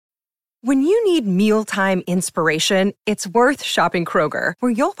When you need mealtime inspiration, it's worth shopping Kroger,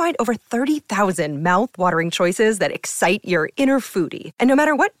 where you'll find over 30,000 mouth-watering choices that excite your inner foodie. And no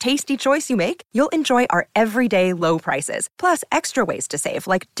matter what tasty choice you make, you'll enjoy our everyday low prices, plus extra ways to save,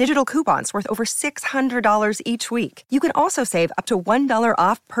 like digital coupons worth over $600 each week. You can also save up to $1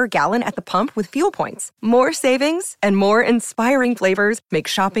 off per gallon at the pump with fuel points. More savings and more inspiring flavors make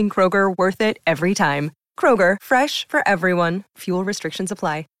shopping Kroger worth it every time. Kroger, fresh for everyone. Fuel restrictions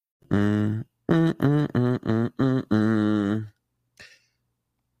apply.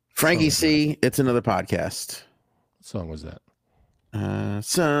 Frankie C, it's another podcast. What song was that?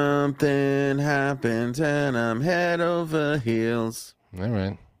 Something happens and I'm head over heels. All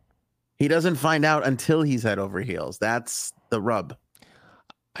right. He doesn't find out until he's head over heels. That's the rub.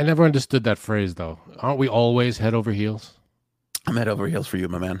 I never understood that phrase, though. Aren't we always head over heels? I'm head over heels for you,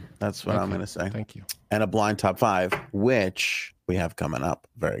 my man. That's what I'm going to say. Thank you. And a blind top 5, which we have coming up.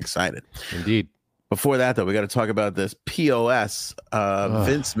 Very excited. Indeed. Before that, though, we got to talk about this POS,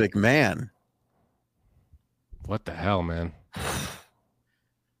 Vince McMahon. What the hell, man?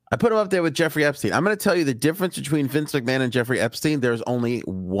 I put him up there with Jeffrey Epstein. I'm going to tell you the difference between Vince McMahon and Jeffrey Epstein. There's only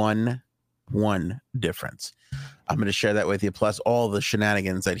one difference. I'm going to share that with you, plus all the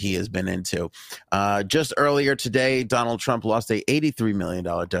shenanigans that he has been into. Just earlier today, Donald Trump lost a $83 million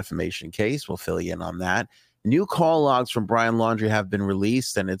defamation case. We'll fill you in on that. New call logs from Brian Laundrie have been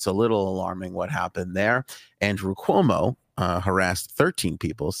released, and it's a little alarming what happened there. Andrew Cuomo harassed 13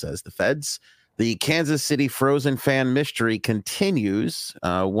 people, says the feds. The Kansas City Frozen fan mystery continues.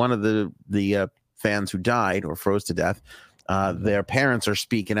 One of the fans who died or froze to death, their parents are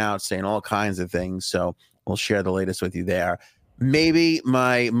speaking out, saying all kinds of things. So we'll share the latest with you there. Maybe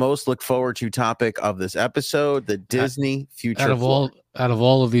my most look forward to topic of this episode, the Disney future. Out of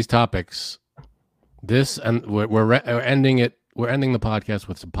all of these topics, this, and we're ending it. We're ending the podcast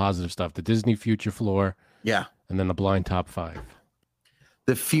with some positive stuff. The Disney future floor. Yeah. And then the blind top 5.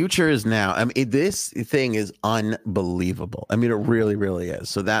 The future is now. I mean, this thing is unbelievable. I mean, it really, really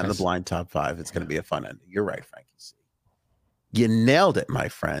is. So that and the blind top 5, it's going to be a fun ending. You're right, Frankie. You nailed it, my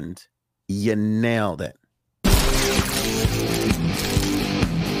friend. You nailed it.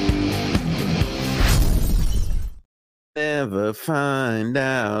 Never find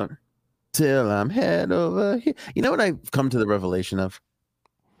out till I'm head over here. You know what I've come to the revelation of?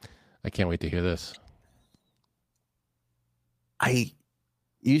 I can't wait to hear this. I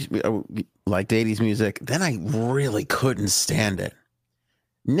used to liked 80s music. Then I really couldn't stand it.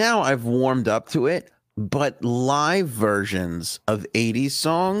 Now I've warmed up to it, but live versions of 80s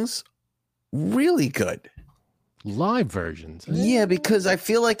songs, really good. Live versions? Yeah, because I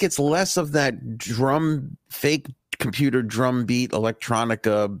feel like it's less of that fake computer drum beat,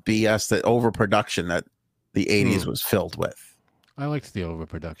 electronica BS, that overproduction that the 80s was filled with. I liked the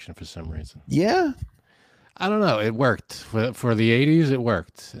overproduction for some reason. Yeah. I don't know. It worked. For the 80s, it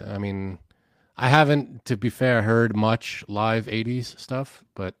worked. I mean, I haven't, to be fair, heard much live 80s stuff,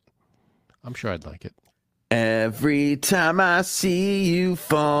 but I'm sure I'd like it. Every time I see you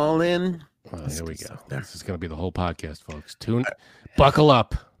falling. Well, here we go. This is going to be the whole podcast, folks. Buckle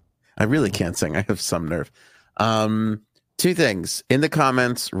up. I really can't sing. I have some nerve. 2 things. In the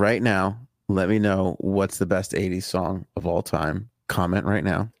comments right now, let me know what's the best 80s song of all time. Comment right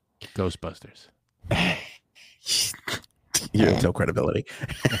now. Ghostbusters. You have no credibility.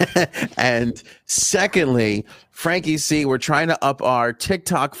 And secondly, Frankie C, we're trying to up our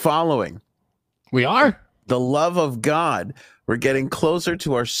TikTok following. We are? The love of God. We're getting closer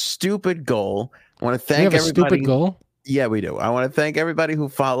to our stupid goal. I want to thank everybody. We have a stupid goal? Yeah, we do. I want to thank everybody who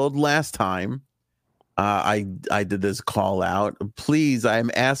followed last time. I did this call out. Please, I'm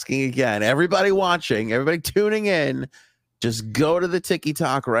asking again. Everybody watching, everybody tuning in, just go to the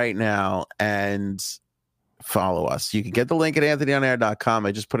TikTok right now and follow us. You can get the link at anthonyonair.com.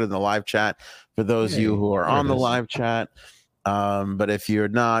 I just put it in the live chat for those of you who are on the live chat. But if you're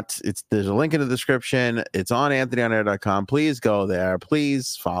not, there's a link in the description. It's on anthonyonair.com. Please go there.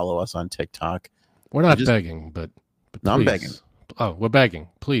 Please follow us on TikTok. We're not begging, but no, I'm begging. Oh, we're begging.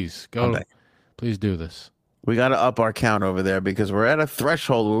 Please go. Please do this. We got to up our count over there because we're at a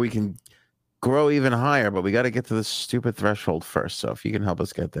threshold where we can grow even higher, but we got to get to this stupid threshold first. So if you can help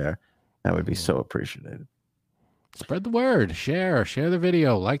us get there, that would be so appreciated. Spread the word. Share the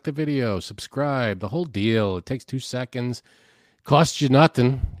video. Like the video. Subscribe. The whole deal. It takes 2 seconds. Costs you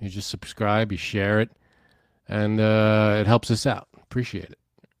nothing. You just subscribe. You share it. And it helps us out. Appreciate it.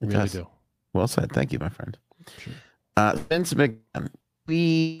 I really do. Well said. Thank you, my friend. Sure. Vince McMahon.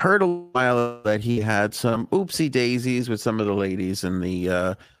 We heard a while that he had some oopsie daisies with some of the ladies in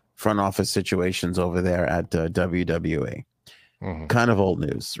the front office situations over there at WWE. Mm-hmm. Kind of old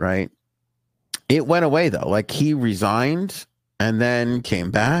news, right? It went away though. Like he resigned and then came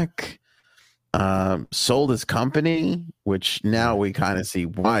back, sold his company, which now we kind of see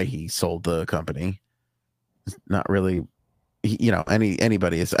why he sold the company. It's not really,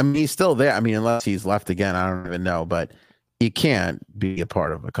 anybody is. I mean, he's still there. I mean, unless he's left again, I don't even know. But you can't be a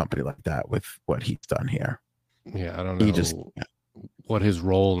part of a company like that with what he's done here. Yeah, I don't know what his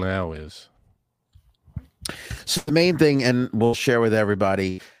role now is. So the main thing, and we'll share with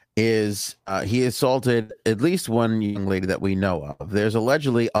everybody, is he assaulted at least one young lady that we know of. There's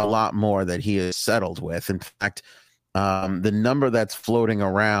allegedly a lot more that he has settled with. In fact, the number that's floating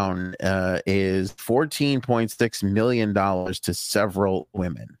around is $14.6 million to several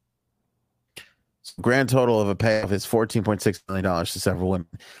women. So grand total of a payoff is $14.6 million to several women.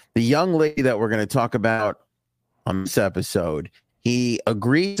 The young lady that we're going to talk about on this episode, he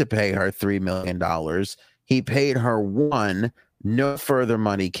agreed to pay her $3 million. He paid her one. No further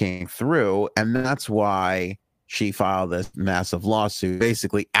money came through, and that's why she filed this massive lawsuit,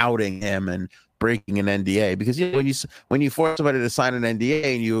 basically outing him and breaking an NDA. Because when you force somebody to sign an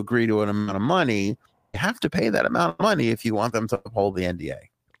NDA and you agree to an amount of money, you have to pay that amount of money if you want them to uphold the NDA.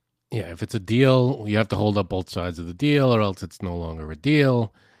 Yeah, if it's a deal, you have to hold up both sides of the deal, or else it's no longer a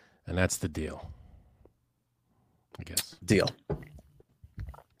deal, and that's the deal. I guess. Deal.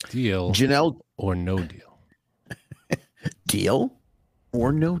 Janelle, or no deal. Deal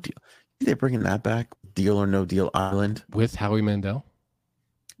or no deal? They're bringing that back. Deal or no deal island with Howie Mandel?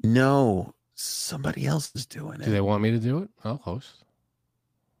 No, somebody else is doing it. Do they want me to do it? I'll host.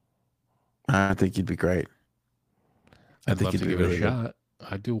 I think you'd be great. I'd love to give it a shot.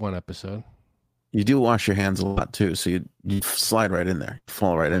 I'd do one episode. You do wash your hands a lot too, so you slide right in there,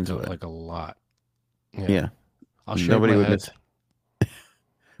 fall right into it, like a lot. Yeah. I'll shave my head.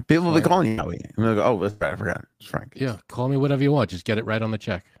 People will be calling you Howie. And they'll go, oh, that's right. I forgot. It's Frank. Yeah. Call me whatever you want. Just get it right on the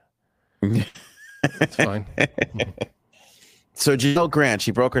check. It's fine. So Janelle Grant,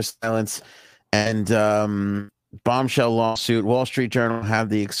 she broke her silence, and bombshell lawsuit. Wall Street Journal have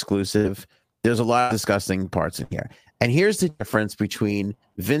the exclusive. There's a lot of disgusting parts in here. And here's the difference between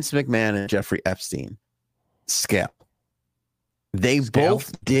Vince McMahon and Jeffrey Epstein. Scale. They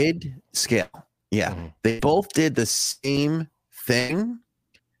both did scale. Yeah. Mm-hmm. They both did the same thing.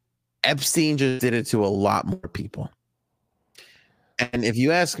 Epstein just did it to a lot more people. And if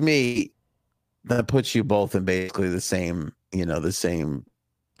you ask me, that puts you both in basically the same.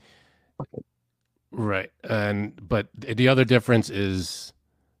 Right. But the other difference is,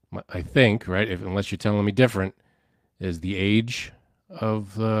 I think, right, unless you're telling me different, is the age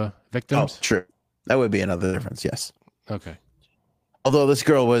of the victims. Oh, true. That would be another difference, yes. Okay. Although this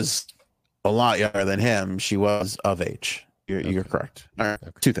girl was a lot younger than him, she was of age. You're correct. All right.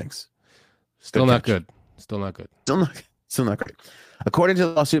 Okay. Two things. Still not good. Still not great. According to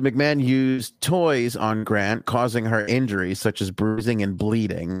the lawsuit, McMahon used toys on Grant, causing her injuries such as bruising and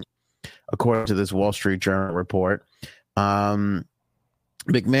bleeding, according to this Wall Street Journal report.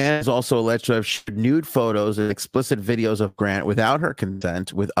 McMahon is also alleged to have shared nude photos and explicit videos of Grant without her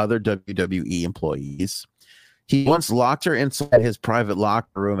consent with other WWE employees. He once locked her inside his private locker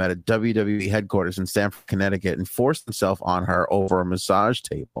room at a WWE headquarters in Stamford, Connecticut, and forced himself on her over a massage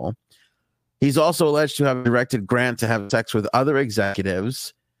table. He's also alleged to have directed Grant to have sex with other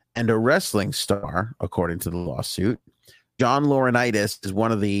executives and a wrestling star, according to the lawsuit. John Laurinaitis is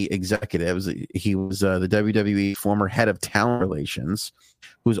one of the executives. He was the WWE former head of talent relations,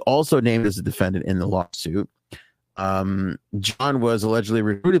 who's also named as a defendant in the lawsuit. John was allegedly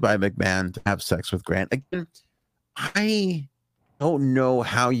recruited by McMahon to have sex with Grant. Again, I don't know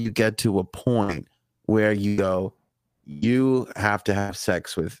how you get to a point where you go, you have to have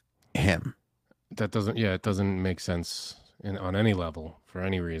sex with him. It doesn't make sense on any level for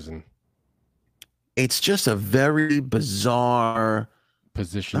any reason. It's just a very bizarre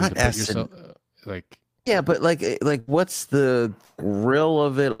position to put yourself yeah, but like what's the thrill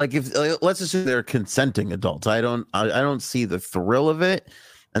of it? Like if let's assume they're consenting adults. I don't see the thrill of it.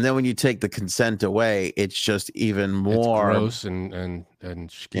 And then when you take the consent away, it's just even more gross and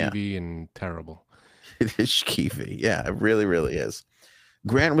skeevy and terrible. It is skeevy. Yeah, it really, really is.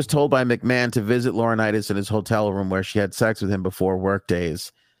 Grant was told by McMahon to visit Laurinaitis in his hotel room where she had sex with him before work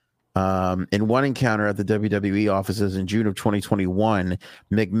days. In one encounter at the WWE offices in June of 2021,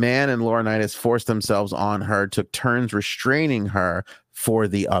 McMahon and Laurinaitis forced themselves on her, took turns restraining her for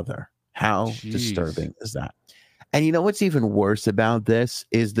the other. How disturbing is that? And you know what's even worse about this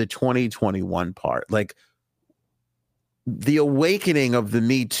is the 2021 part. Like, the awakening of the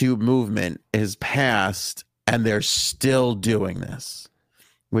Me Too movement is past, and they're still doing this,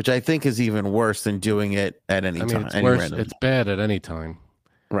 which I think is even worse than doing it at any time. It's worse. It's bad at any time.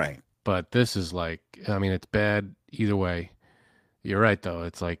 Right. But this is like, I mean, it's bad either way. You're right, though.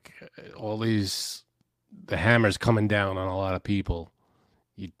 It's like all these, the hammer's coming down on a lot of people.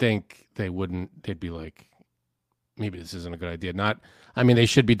 You'd think they'd be like, maybe this isn't a good idea. I mean, they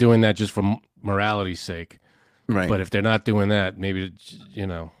should be doing that just for morality's sake. Right. But if they're not doing that, maybe,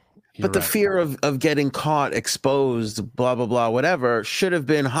 But the fear of getting caught, exposed, blah, blah, blah, whatever, should have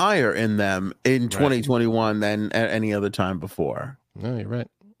been higher in them in 2021 than at any other time before. No, you're right.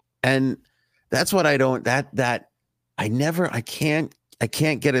 And that's what I can't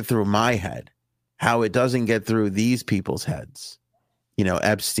get it through my head, how it doesn't get through these people's heads.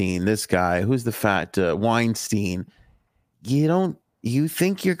 Epstein, this guy, who's the fat Weinstein. You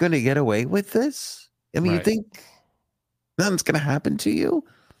think you're going to get away with this? I mean, You think nothing's going to happen to you?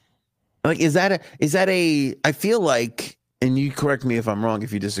 Like, is that I feel like, and you correct me if I'm wrong,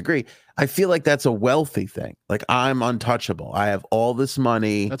 if you disagree, I feel like that's a wealthy thing. Like, I'm untouchable. I have all this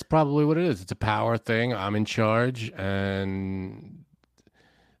money. That's probably what it is. It's a power thing. I'm in charge, and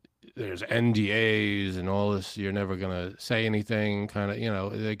there's NDAs and all this. You're never going to say anything. Kind of,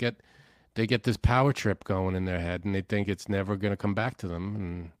 they get this power trip going in their head, and they think it's never going to come back to them.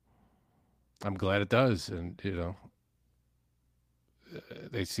 And I'm glad it does. And,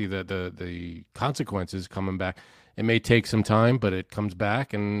 they see that the consequences coming back. It may take some time, but it comes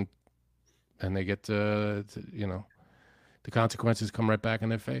back, and they get the consequences come right back in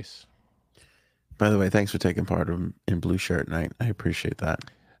their face. By the way, thanks for taking part in Blue Shirt Night. I appreciate that.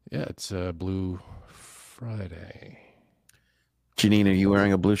 Yeah, it's Blue Friday. Janine, are you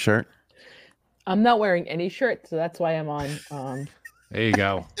wearing a blue shirt? I'm not wearing any shirt, so that's why I'm on. There you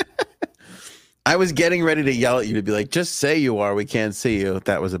go. I was getting ready to yell at you to be like, just say you are. We can't see you.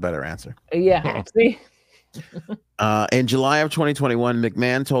 That was a better answer. Yeah. See? In July of 2021,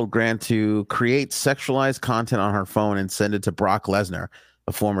 McMahon told Grant to create sexualized content on her phone and send it to Brock Lesnar,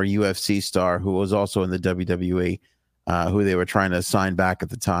 a former UFC star who was also in the WWE, who they were trying to sign back at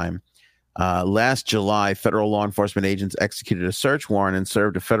the time. Last July, federal law enforcement agents executed a search warrant and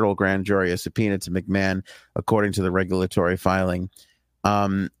served a federal grand jury a subpoena to McMahon, according to the regulatory filing.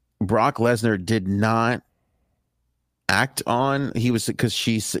 Brock Lesnar did not act on. He was because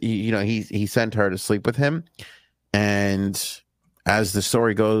he sent her to sleep with him, and as the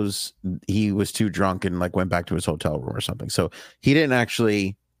story goes, he was too drunk and went back to his hotel room or something. So he didn't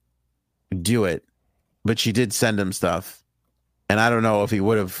actually do it, but she did send him stuff, and I don't know if he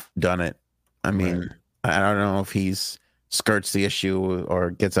would have done it. I mean, I don't know if he's skirts the issue or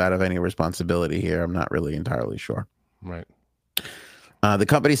gets out of any responsibility here. I'm not really entirely sure. Right. The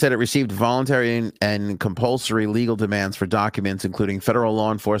company said it received voluntary and compulsory legal demands for documents, including federal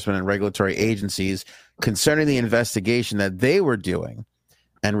law enforcement and regulatory agencies, concerning the investigation that they were doing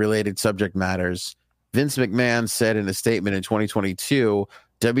and related subject matters. Vince McMahon said in a statement in 2022,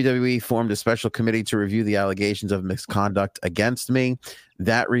 WWE formed a special committee to review the allegations of misconduct against me.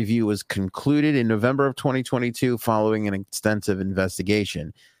 That review was concluded in November of 2022 following an extensive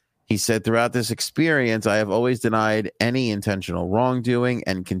investigation. He said, throughout this experience, I have always denied any intentional wrongdoing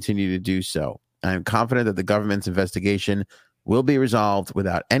and continue to do so. I am confident that the government's investigation will be resolved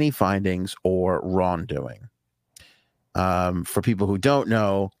without any findings or wrongdoing. For people who don't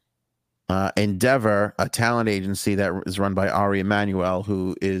know, Endeavor, a talent agency that is run by Ari Emanuel,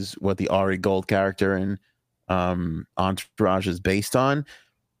 who is what the Ari Gold character in Entourage is based on,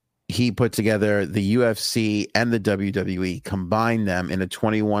 he put together the UFC and the WWE, combined them in a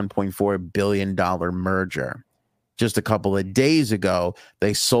 $21.4 billion merger. Just a couple of days ago,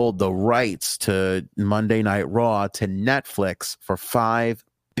 they sold the rights to Monday Night Raw to Netflix for $5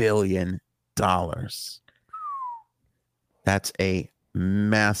 billion. That's a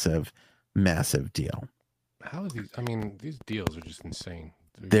massive, massive deal. How are these? I mean, these deals are just insane.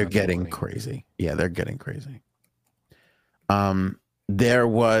 They're getting crazy. Yeah, they're getting crazy. There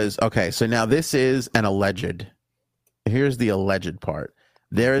was, okay, so now this is an alleged. Here's the alleged part.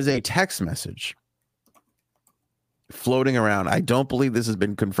 There is a text message floating around. I don't believe this has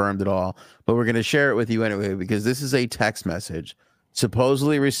been confirmed at all, but we're going to share it with you anyway, because this is a text message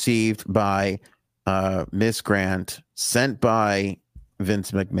supposedly received by Miss Grant, sent by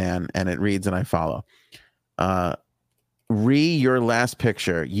Vince McMahon, and it reads, and I follow. Your last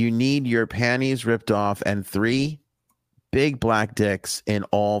picture. You need your panties ripped off and 3 big black dicks in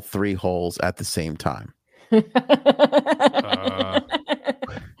all 3 holes at the same time.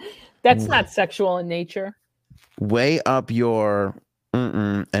 That's not sexual in nature. Way up your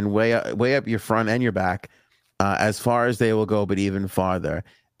and way up your front and your back, as far as they will go, but even farther.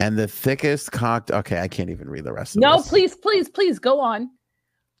 And the thickest cocked. Okay, I can't even read the rest of this. No, please go on.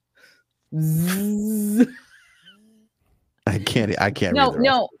 I can't.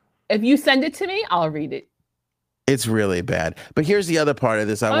 No. If you send it to me, I'll read it. It's really bad. But here's the other part of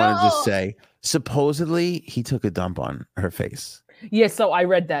this. I want to just say, supposedly he took a dump on her face. Yeah, so I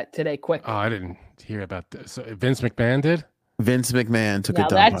read that today. Quick. Oh, I didn't hear about this. So Vince McMahon did? Vince McMahon took a Now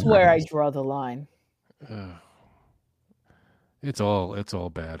dump on her that's where I face. draw the line. It's all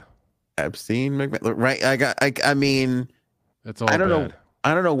bad. Epstein, McMahon, right? I mean, It's all I don't bad. know.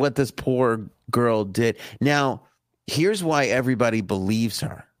 I don't know what this poor girl did. Now, here's why everybody believes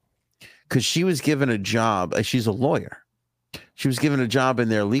her. Because she was given a job. She's a lawyer. She was given a job in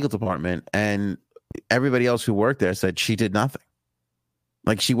their legal department, and everybody else who worked there said she did nothing.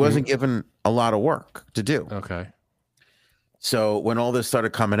 Like she wasn't given a lot of work to do. Okay. So when all this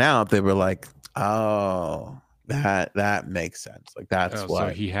started coming out, they were like, "Oh, that makes sense. Like that's why."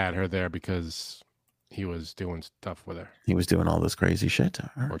 So he had her there because he was doing stuff with her. He was doing all this crazy shit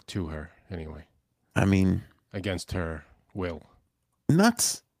to her. Or to her, anyway. I mean, against her will.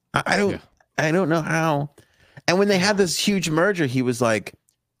 Nuts. I don't know how. And when they had this huge merger, he was like,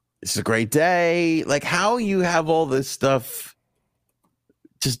 "This is a great day." Like how you have all this stuff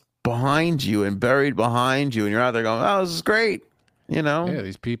just behind you and buried behind you, and you're out there going, "Oh, this is great." You know? Yeah,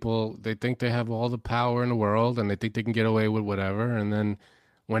 these people, they think they have all the power in the world and they think they can get away with whatever. And then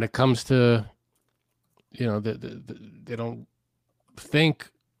when it comes to, you know, they don't think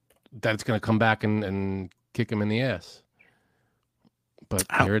that it's going to come back and kick him in the ass. But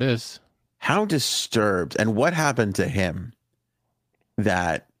here it is. How disturbed, and what happened to him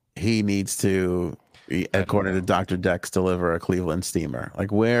that he needs to, according to Dr. Dex, deliver a Cleveland steamer?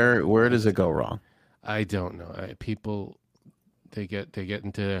 Like where does it go wrong? I don't know. People, they get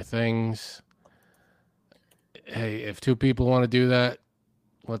into their things. Hey, if two people want to do that,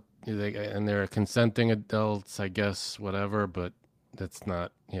 and they're consenting adults, I guess, whatever. But that's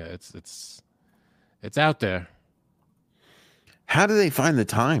not. Yeah, it's out there. How do they find the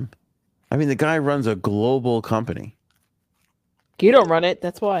time? I mean, the guy runs a global company. You don't run it.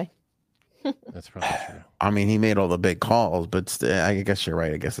 That's why. That's probably true. I mean, he made all the big calls, but I guess you're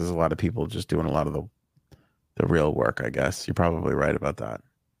right. I guess there's a lot of people just doing a lot of the real work, I guess. You're probably right about that.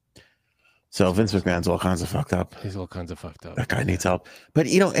 So Vince McMahon's all kinds of fucked up. He's all kinds of fucked up. That guy needs help. But,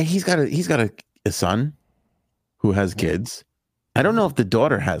 you know, he's got a son who has kids. I don't know if the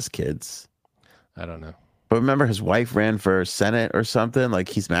daughter has kids. I don't know. But remember his wife ran for Senate or something? Like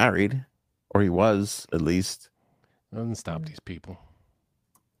he's married. Or he was, at least. Doesn't stop these people.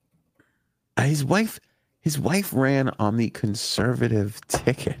 His wife ran on the conservative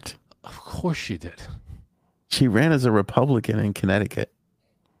ticket. Of course she did. She ran as a Republican in Connecticut.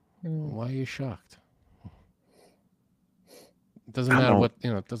 Why are you shocked? It doesn't matter what,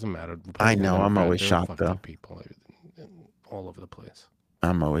 you know, it doesn't matter. I know, I'm always shocked though. People all over the place.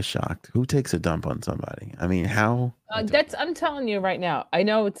 I'm always shocked. Who takes a dump on somebody? I mean, how? I'm telling you right now. I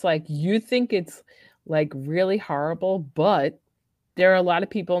know it's like you think it's like really horrible, but there are a lot of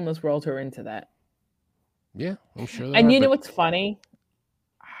people in this world who are into that. Yeah, I'm sure. And you know what's funny?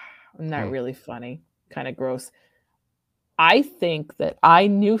 Not really funny, kind of gross. I think that I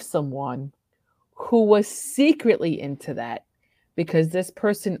knew someone who was secretly into that because this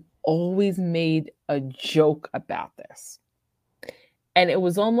person always made a joke about this. And it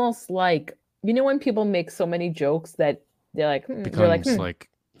was almost like, you know, when people make so many jokes that they're like, like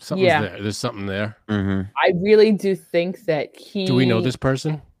something's there. There's something there. Mm-hmm. I really do think that Do we know this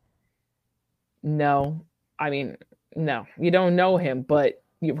person? No. I mean, no, you don't know him, but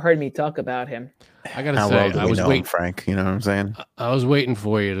you've heard me talk about him. I gotta say, I was waiting, Frank. You know what I'm saying? I was waiting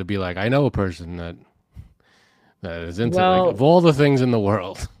for you to be like, I know a person that is into like, of all the things in the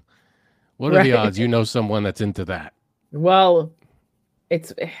world. What are the odds you know someone that's into that? Well,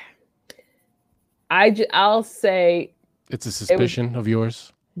 I'll say it's a suspicion of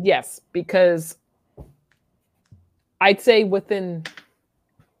yours. Yes, because I'd say within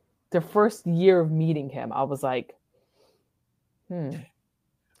the first year of meeting him, I was like,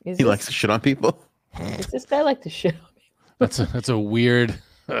 he likes to shit on people. Does this guy like to shit on people? That's a weird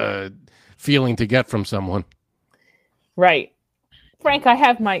feeling to get from someone. Right. Frank, I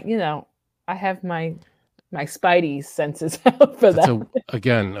have my spidey senses out for that.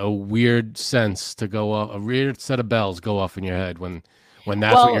 Again, a weird sense to go off, a weird set of bells go off in your head when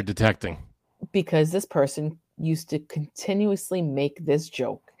that's what you're detecting. Because this person used to continuously make this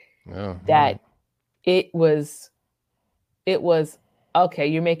joke that it was, okay,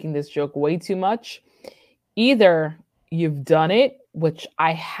 you're making this joke way too much. Either you've done it, which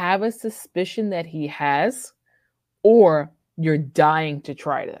I have a suspicion that he has, or you're dying to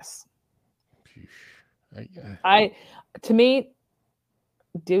try this. To me,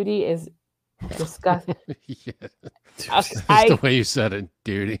 duty is disgusting. That's the way you said it,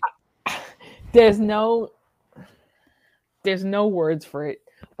 duty. There's no words for it,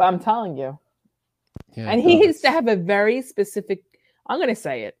 but I'm telling you. Yeah, and he used to have a very specific. I'm gonna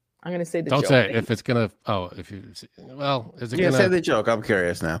say it. I'm gonna say the Don't joke. say it if it's gonna. Oh, if you. Well, is it Yeah, gonna? say the joke. I'm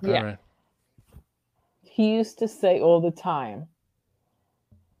curious now. Yeah. All right. He used to say all the time,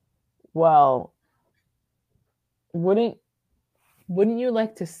 well, wouldn't you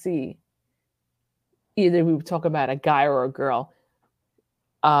like to see, either we would talk about a guy or a girl,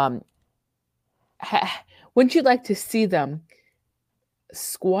 wouldn't you like to see them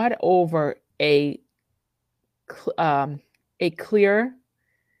squat over a clear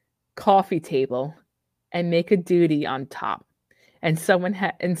coffee table and make a duty on top, and someone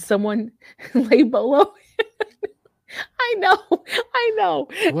lay below it? I know.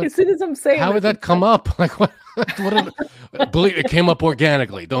 What- As soon as I'm saying, How would that come up? Like what? Believe it came up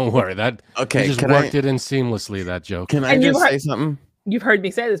organically. Don't worry. That Okay, you just worked it in seamlessly. That joke. Can I And just say something? You've heard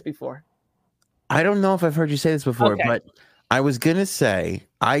me say this before. I don't know if I've heard you say this before, Okay. but I was gonna say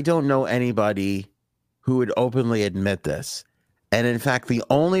I don't know anybody who would openly admit this. And in fact, the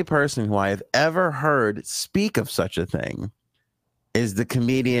only person who I have ever heard speak of such a thing is the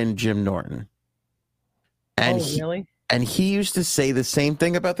comedian Jim Norton. And Really? And he used to say the same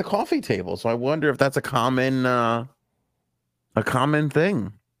thing about the coffee table. So I wonder if that's a common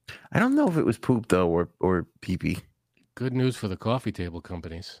thing. I don't know if it was poop though or pee-pee. Good news for the coffee table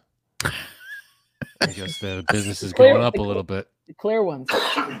companies. I guess the business is going up a little bit. The clear ones.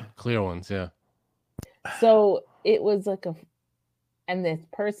 Clear ones, yeah. So it was like and this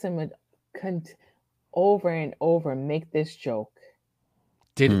person would over and over make this joke.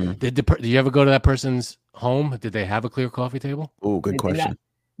 Did you ever go to that person's home? Did they have a clear coffee table? Oh, good question.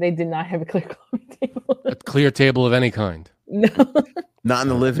 They did not have a clear coffee table. A clear table of any kind? No. Not in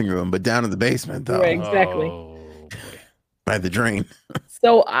the living room, but down in the basement though. Right. Exactly. Oh, boy. By the drain.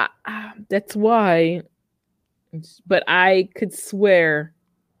 So that's why. But I could swear,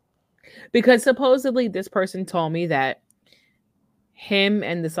 because supposedly this person told me that him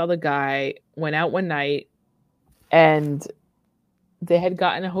and this other guy went out one night and they had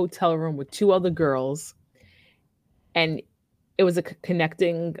gotten a hotel room with two other girls, and it was a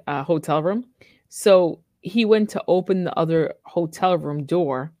connecting hotel room. So he went to open the other hotel room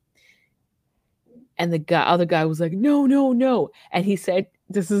door, and the other guy was like, no. And he said,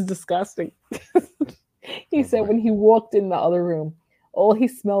 this is disgusting. He said when he walked in the other room, all he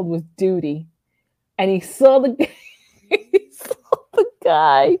smelled was duty. And he saw the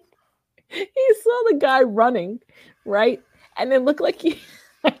guy running, right? And it looked like he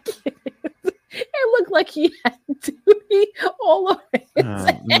had duty all over his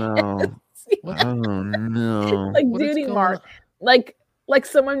hands. No. Oh no. Like duty mark. Like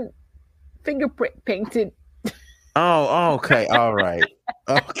someone fingerprint painted. Oh, okay. All right.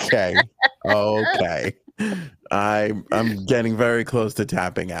 Okay. I'm getting very close to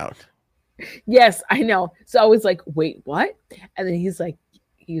tapping out. Yes, I know. So I was like, wait, what? And then he was like,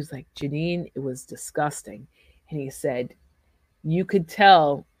 Janine, it was disgusting. And he said, you could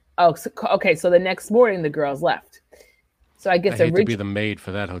tell. Oh, okay. So the next morning the girls left. So I guess I hate to be the maid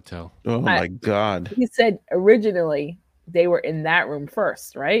for that hotel. Oh my God. He said originally they were in that room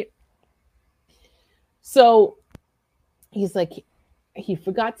first, right? So he's like, he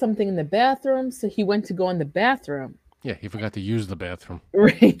forgot something in the bathroom, so he went to go in the bathroom. Yeah, he forgot to use the bathroom.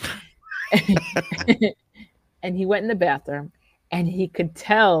 Right. And he went in the bathroom, and he could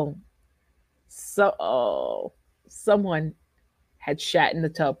tell someone had shat in the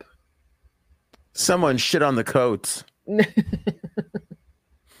tub. Someone shit on the coats.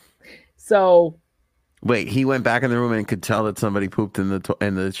 So wait, he went back in the room and could tell that somebody pooped in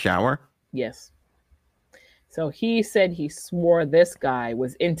the shower? Yes. So he said he swore this guy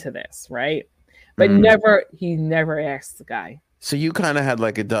was into this, right? But he never asked the guy. So you kind of had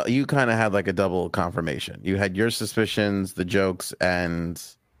like a double confirmation. You had your suspicions, the jokes, and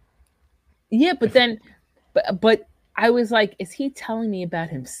yeah. But then, but I was like, is he telling me about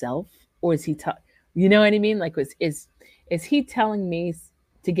himself, or is he you know what I mean? Like, is he telling me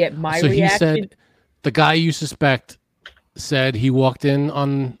to get my reaction? He said the guy you suspect said he walked in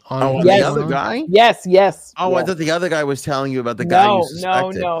on the other guy? Yes. Oh, yes. I thought the other guy was telling you about the guy you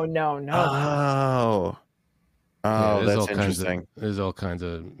suspected. No. Oh, that's interesting. There's all kinds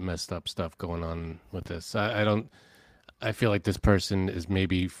of messed up stuff going on with this. I feel like this person is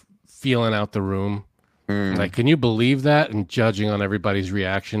maybe feeling out the room. Like, can you believe that? And judging on everybody's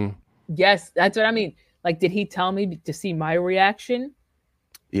reaction. Yes, that's what I mean. Like, did he tell me to see my reaction?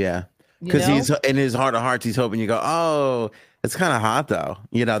 Yeah. Because he's in his heart of hearts, he's hoping you go, oh, it's kind of hot though.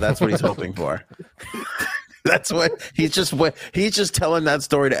 You know, that's what he's hoping for. That's what he's just telling that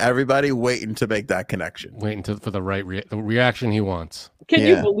story to everybody, waiting to make that connection. Waiting for the right the reaction he wants. Can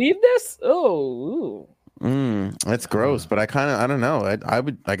you believe this? Oh, that's gross. But I don't know.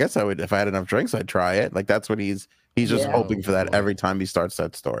 I guess I would if I had enough drinks, I'd try it. Like that's what he's just hoping for that every time he starts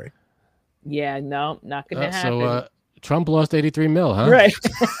that story. Yeah, no, not gonna happen. So Trump lost 83 mil, huh? Right.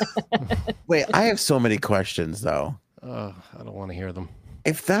 Wait, I have so many questions though. I don't want to hear them.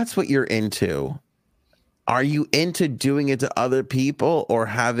 If that's what you're into, are you into doing it to other people or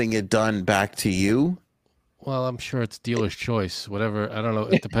having it done back to you? Well, I'm sure it's dealer's choice. Whatever. I don't know.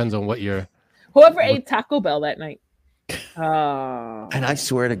 It depends on what you're. Whoever ate Taco Bell that night. And I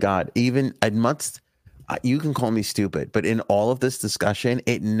swear to God, even you can call me stupid, but in all of this discussion,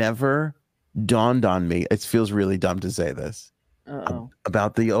 it never dawned on me. It feels really dumb to say this.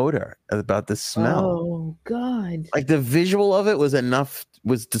 About the odor, about the smell. Oh God! Like the visual of it was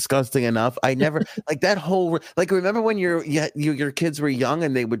disgusting enough. I never like that whole remember when your kids were young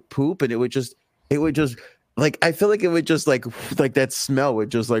and they would poop and it would just like I feel like it would just like that smell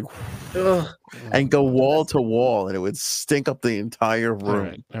would just like and go wall to wall and it would stink up the entire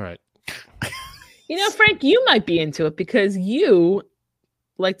room. All right. You know, Frank, you might be into it because you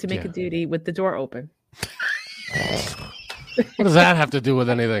like to make a duty with the door open. What does that have to do with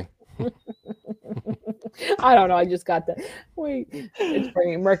anything? I don't know. I just got that. Wait, it's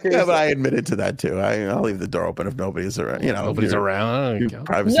bringing Mercury. Yeah, but I admitted to that too. I'll leave the door open if nobody's around. You know, nobody's around.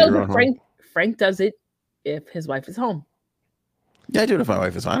 Privacy. No, but Frank does it if his wife is home. Yeah, I do it if my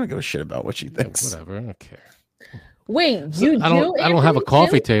wife is home. I don't give a shit about what she thinks. Whatever. I don't care. Wait, I don't have a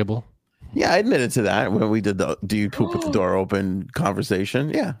coffee table. Yeah, I admitted to that when we did the "Do you poop with the door open"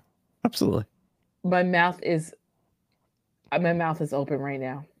 conversation. Yeah, absolutely. My mouth is open right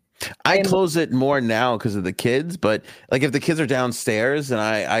now. I close it more now because of the kids, but like if the kids are downstairs and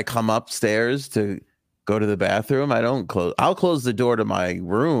I come upstairs to go to the bathroom, I don't close. I'll close the door to my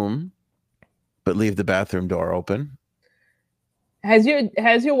room, but leave the bathroom door open. Has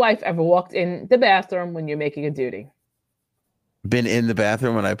your wife ever walked in the bathroom when you're making a duty? Been in the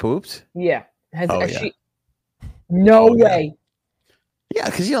bathroom when I pooped? Yeah. Has she? No way. Yeah,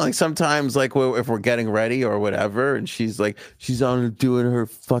 because like sometimes like if we're getting ready or whatever, and she's on doing her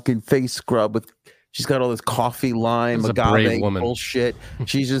fucking face scrub she's got all this coffee lime agave bullshit.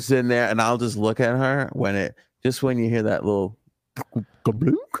 She's just in there, and I'll just look at her when you hear that little.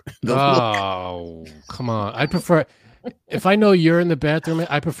 Oh, come on! I prefer if I know you're in the bathroom.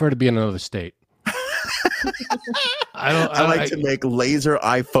 I prefer to be in another state. I like to make laser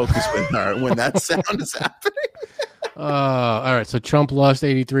eye focus with her when that sound is happening. All right. So Trump lost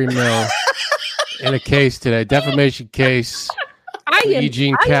 83 mil in a case today, defamation case.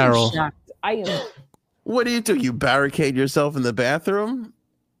 Eugene Carroll. I am. What do? You barricade yourself in the bathroom?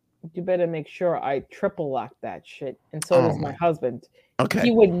 You better make sure I triple lock that shit, and so does my husband. Okay.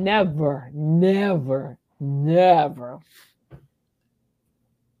 He would never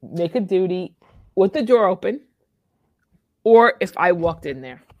make a duty with the door open, or if I walked in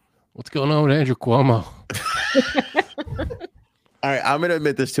there. What's going on with Andrew Cuomo? All right, I'm going to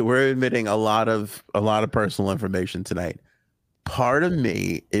admit this too. We're admitting a lot of personal information tonight. Part of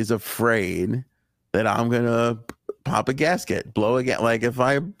me is afraid that I'm going to pop a gasket, blow again. Like if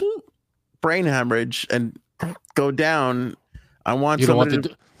I brain hemorrhage and go down, I want you don't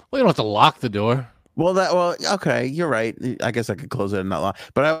have to lock the door. Okay, you're right. I guess I could close it and not lock.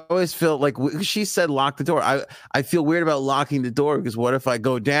 But I always feel like she said lock the door. I feel weird about locking the door because what if I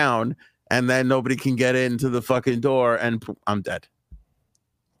go down and then nobody can get into the fucking door and I'm dead?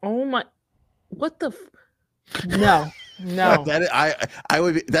 Oh my! What the? No. I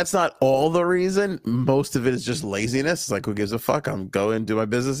would be, that's not all the reason. Most of it is just laziness. It's like, who gives a fuck? I'm going to do my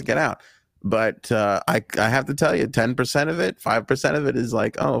business and get out. But I have to tell you, 10% of it, 5% of it is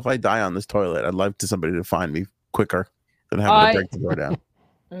like, oh, if I die on this toilet, I'd love somebody to find me quicker than having to break the door down.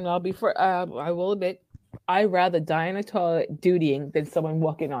 And I will admit, I'd rather die in a toilet dutying than someone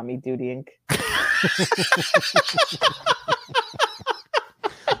walking on me dutying.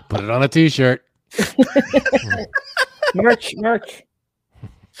 Put it on a t-shirt. Merch.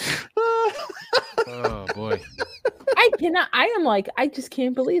 Oh boy. I just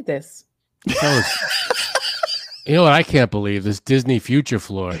can't believe this. You know what I can't believe? This Disney future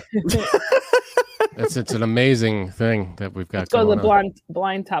floor. It's an amazing thing that we've got. Let's go to the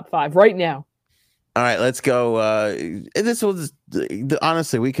blind top 5 right now. All right, let's go.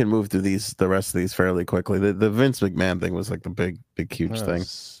 Honestly, we can move through the rest of these fairly quickly. The Vince McMahon thing was like the big huge thing.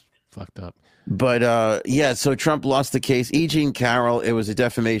 Fucked up. But yeah, so Trump lost the case. E. Jean Carroll, it was a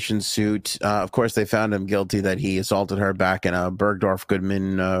defamation suit. Of course, they found him guilty that he assaulted her back in a Bergdorf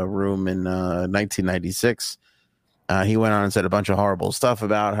Goodman room in 1996. He went on and said a bunch of horrible stuff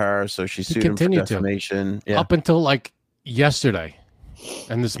about her, so she sued him for defamation. Yeah. Up until like yesterday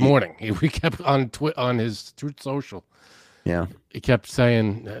and this morning. We kept on his Truth Social. Yeah. He kept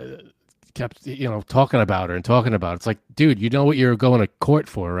saying, talking about her and talking about it. It's like, dude, you know what you're going to court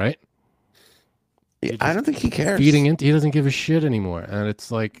for, right? I don't think he cares. He doesn't give a shit anymore. And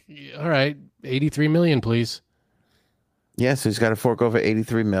it's like, all right, 83 million, please. Yeah, so he's got to fork over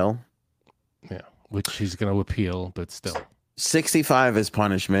 83 mil. Yeah, which he's going to appeal, but still. 65 is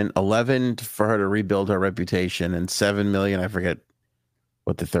punishment, 11 for her to rebuild her reputation, and 7 million. I forget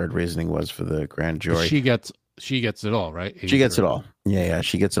what the third reasoning was for the grand jury. She gets it all, right? 83. She gets it all. Yeah,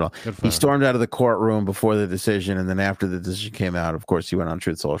 she gets it all. He stormed out of the courtroom before the decision, and then after the decision came out, of course, he went on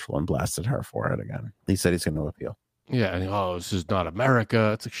Truth Social and blasted her for it again. He said he's going to appeal. Yeah, and this is not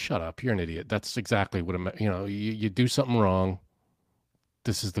America. It's like, shut up, you're an idiot. That's exactly what you do something wrong.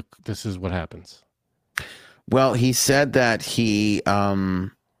 This is what happens. Well, he said that he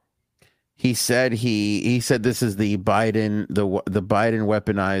said this is the Biden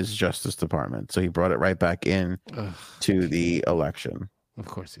weaponized Justice Department. So he brought it right back in to the election. Of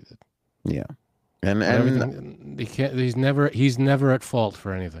course he did. Yeah. And he's never at fault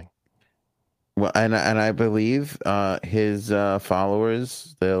for anything. Well, and I believe his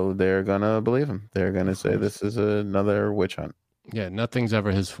followers, they're gonna believe him. They're gonna say this is another witch hunt. Yeah, nothing's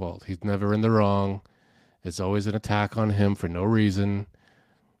ever his fault. He's never in the wrong. It's always an attack on him for no reason.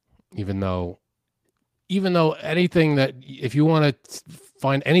 Even though anything that, if you want to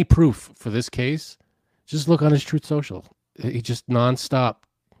find any proof for this case, just look on his Truth Social. He just nonstop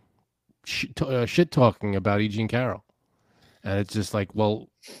shit talking about E. Jean Carroll, and it's just like, well,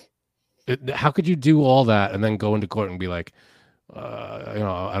 how could you do all that and then go into court and be like, I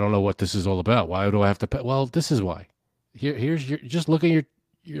don't know what this is all about. Why do I have to pay? Well, this is why. Here's your, just look at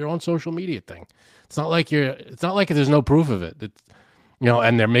your own social media thing. It's not like there's no proof of it. It's,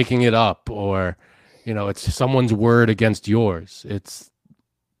 and they're making it up, or, it's someone's word against yours. It's,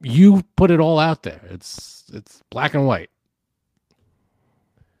 you put it all out there. It's black and white.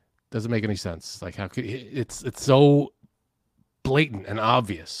 Doesn't make any sense. Like, how could it's so blatant and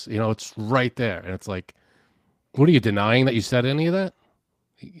obvious, it's right there. And it's like, what are you denying that you said any of that?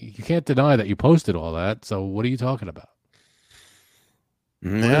 You can't deny that you posted all that. So what are you talking about?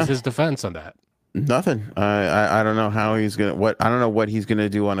 Yeah. What is his defense on that? Nothing. I don't know how he's gonna. I don't know what he's gonna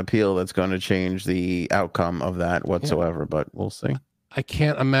do on appeal that's going to change the outcome of that whatsoever. Yeah. But we'll see. I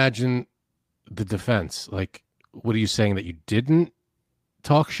can't imagine the defense. Like, what are you saying, that you didn't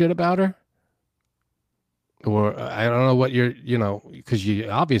talk shit about her? Or I don't know what you're. Because you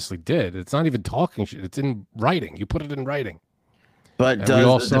obviously did. It's not even talking shit. It's in writing. You put it in writing. But and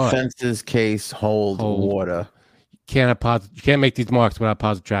does the defense's case hold water? You can't make these marks without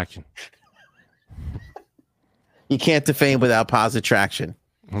positive traction. You can't defame without positive traction.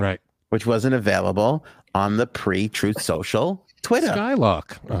 Right. Which wasn't available on the pre-Truth Social Twitter.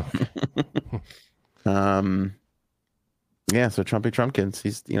 Skylock. Oh. Yeah, so Trumpkins,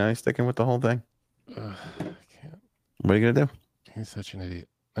 he's sticking with the whole thing. I can't. What are you gonna do? He's such an idiot.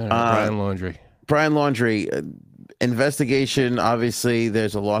 Brian Laundrie. Brian Laundrie, investigation. Obviously,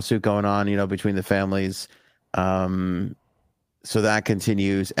 there's a lawsuit going on, between the families. So that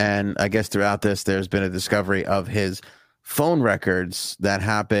continues. And I guess throughout this, there's been a discovery of his phone records that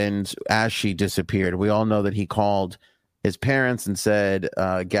happened as she disappeared. We all know that he called his parents and said,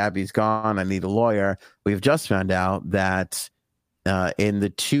 Gabby's gone. I need a lawyer. We've just found out that in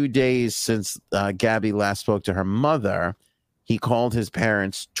the 2 days since Gabby last spoke to her mother, he called his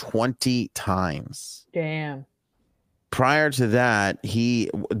parents 20 times. Damn. Prior to that,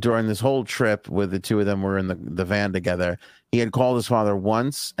 during this whole trip where the two of them were in the van together, he had called his father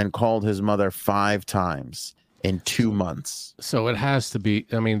once and called his mother 5 times in 2 months. So it has to be.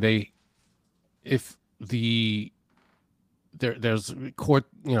 I mean, there's court,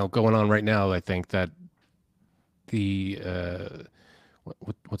 going on right now. I think that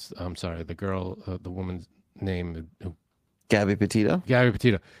I'm sorry, the girl, the woman's name, Gabby Petito.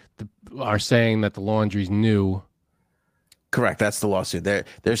 Are saying that the Laundries knew. Correct. That's the lawsuit.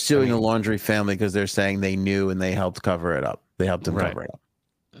 They're suing the Laundrie family because they're saying they knew and they helped cover it up. They helped him cover it up.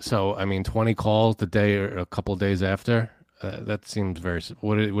 So, 20 calls the day or a couple of days after. That seems very.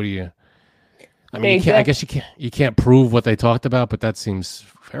 What do you? I mean, I guess you can't prove what they talked about, but that seems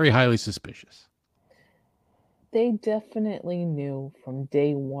very highly suspicious. They definitely knew from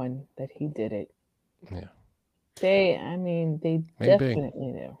day one that he did it. Yeah. They definitely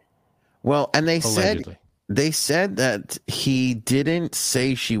knew. Well, and Allegedly. they said that he didn't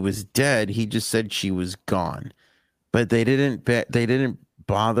say she was dead. He just said she was gone. But they didn't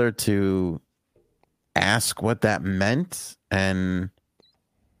bother to ask what that meant, and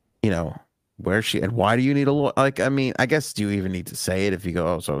where she, and why do you need a lawyer? Like, I mean, I guess, do you even need to say it if you go,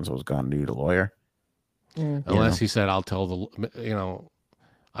 oh, so and so's gone, do you need a lawyer? Unless he said, I'll tell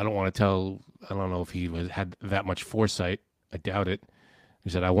I don't want to tell. I don't know if he had that much foresight. I doubt it. He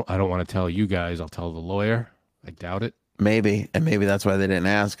said, I don't want to tell you guys. I'll tell the lawyer. I doubt it. Maybe that's why they didn't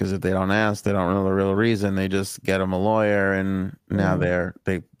ask, because if they don't ask, they don't know the real reason. They just get them a lawyer, and now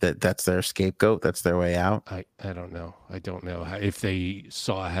that's their scapegoat. That's their way out. I don't know. I don't know if they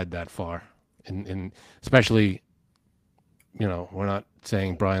saw ahead that far, and especially, we're not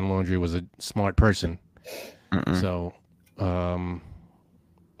saying Brian Laundrie was a smart person. So,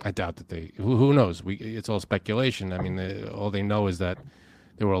 I doubt that they. Who knows? It's all speculation. I mean, all they know is that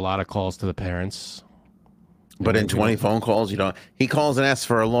there were a lot of calls to the parents. But in 20 phone calls, he calls and asks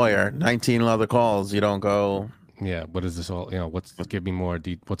for a lawyer. 19 other calls, you don't go. Yeah, what is this all? Give me more.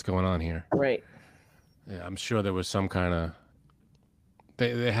 What's going on here? Right. Yeah, I'm sure there was some kind of.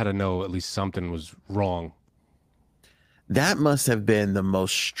 They had to know at least something was wrong. That must have been the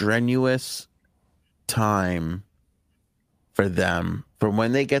most strenuous time for them, from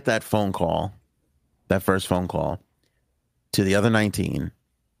when they get that phone call, that first phone call, to the other 19,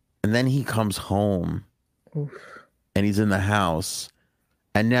 and then he comes home. Oof. And he's in the house,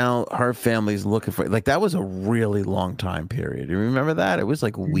 and now her family's looking for, like, that was a really long time period. You remember that? It was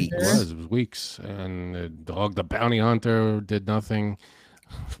like weeks. It was weeks. And the bounty hunter did nothing,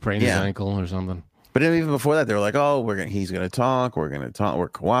 sprained his ankle or something. But even before that, they were like, oh, he's gonna talk, we're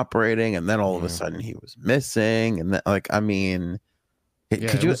cooperating, and then all of a sudden he was missing. And then, like, I mean,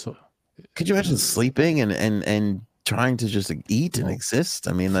 could you imagine sleeping and trying to just eat and exist?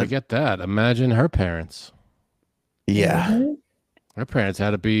 I mean, forget that. Imagine her parents. Yeah. Her parents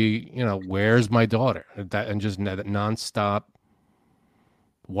had to be, where's my daughter? And just nonstop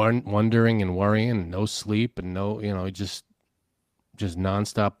wondering and worrying, and no sleep, and no, just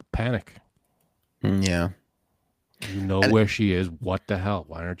nonstop panic. Yeah. Where she is. What the hell?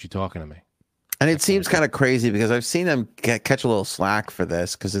 Why aren't you talking to me? And it seems kind of crazy, because I've seen them catch a little slack for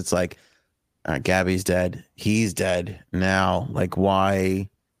this, because it's like, Gabby's dead. He's dead now. Like, why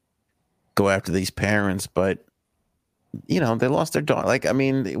go after these parents? But they lost their daughter. Like, I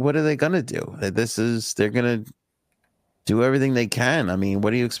mean, what are they gonna do? They're gonna do everything they can. I mean,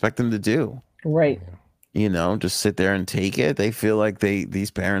 what do you expect them to do? Right. Just sit there and take it. They feel like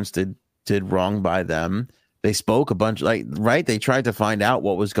these parents did wrong by them. They spoke a bunch, right? They tried to find out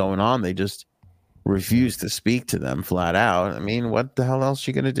what was going on. They just refused to speak to them flat out. I mean, what the hell else is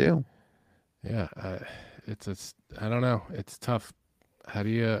she gonna do? Yeah, it's I don't know. It's tough. How do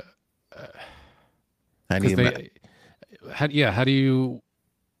you? How do you?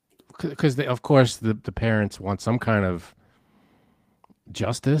 Because of course, the parents want some kind of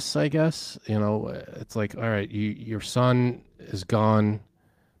justice, I guess. It's like, all right, your son is gone,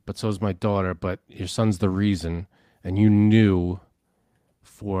 but so is my daughter. But your son's the reason, and you knew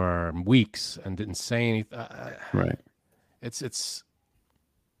for weeks and didn't say anything. Right. It's.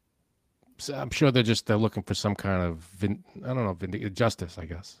 I'm sure they're looking for some kind of justice. I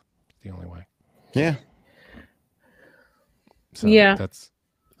guess it's the only way. Yeah. So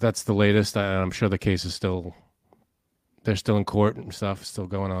that's the latest. I'm sure the case is they're still in court and stuff, still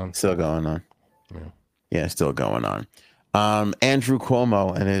going on. Still going on. Yeah, still going on. Andrew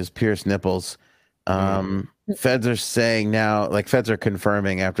Cuomo and his pierced nipples. Feds are saying now, feds are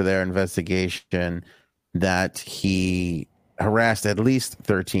confirming after their investigation that he harassed at least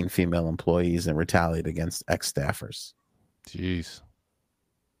 13 female employees and retaliated against ex-staffers. Jeez.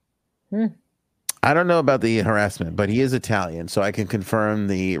 I don't know about the harassment, but he is Italian, so I can confirm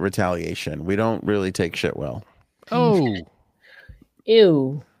the retaliation. We don't really take shit well. Oh.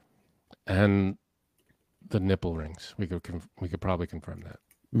 Ew. And the nipple rings. We could probably confirm that.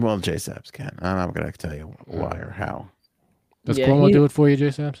 Well, J Sabs can. I'm not going to tell you why or how. Does Cuomo do it for you, J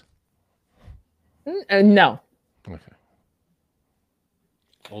Sabs? No. Okay.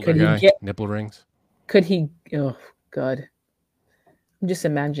 Older guy, nipple rings. Could he? Oh God! I'm just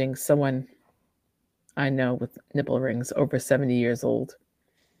imagining someone I know with nipple rings over 70 years old.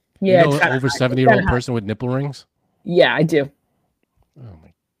 Yeah, over 70-year-old person with nipple rings. Yeah, I do. Oh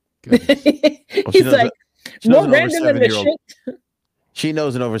my goodness! He's like more random than the shit. She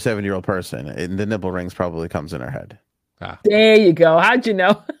knows an over 70-year-old person, and the nipple rings probably comes in her head. There you go. How'd you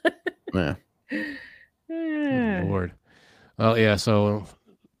know? Yeah. Good Lord. Well, yeah. So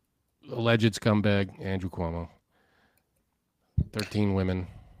alleged scumbag Andrew Cuomo. 13 women.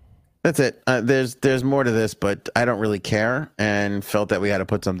 That's it. There's more to this, but I don't really care, and felt that we had to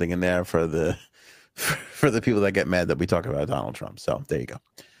put something in there for the for the people that get mad that we talk about Donald Trump. So there you go.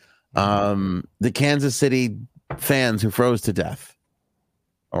 The Kansas City fans who froze to death,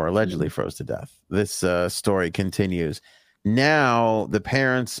 or allegedly froze to death. This story continues. Now, the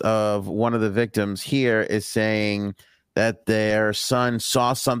parents of one of the victims here is saying that their son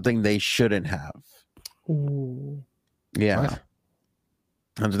saw something they shouldn't have. Ooh. Yeah. What?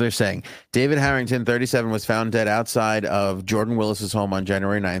 That's what they're saying. David Harrington, 37, was found dead outside of Jordan Willis's home on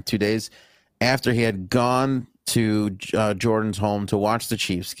January 9th, 2 days after he had gone to Jordan's home to watch the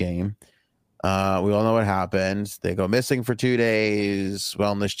Chiefs game. We all know what happened. They go missing for 2 days.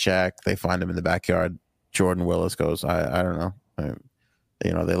 Wellness check. They find him in the backyard. Jordan Willis goes, I don't know.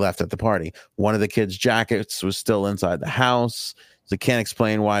 They left at the party. One of the kids' jackets was still inside the house. So can't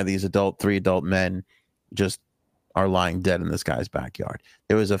explain why these three adult men just are lying dead in this guy's backyard.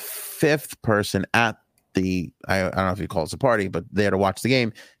 There was a fifth person at I don't know if you call it a party, but there to watch the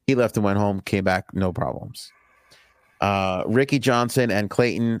game. He left and went home, came back, no problems. Ricky Johnson and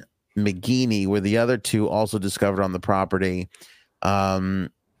Clayton McGeeney were the other two also discovered on the property.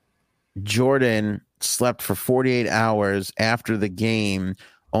 Jordan slept for 48 hours after the game,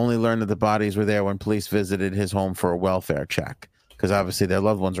 only learned that the bodies were there when police visited his home for a welfare check. Because obviously their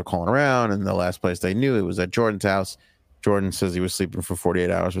loved ones are calling around, and the last place they knew it was at Jordan's house. Jordan says he was sleeping for 48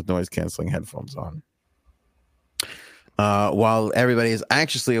 hours with noise-canceling headphones on. While everybody is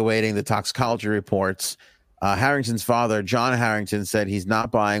anxiously awaiting the toxicology reports, Harrington's father, John Harrington, said he's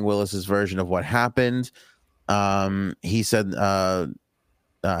not buying Willis's version of what happened. He said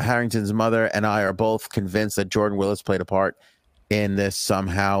Harrington's mother and I are both convinced that Jordan Willis played a part in this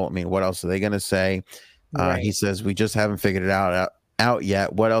somehow. I mean, what else are they going to say? Right. He says, we just haven't figured it out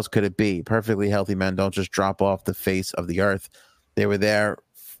yet. What else could it be? Perfectly healthy men don't just drop off the face of the earth. They were there.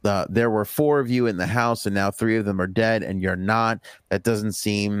 There were 4 of you in the house, and now 3 of them are dead, and you're not. That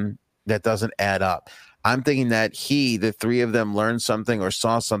doesn't add up. I'm thinking that the 3 of them learned something or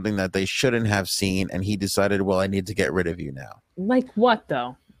saw something that they shouldn't have seen, and he decided, well, I need to get rid of you now. Like what,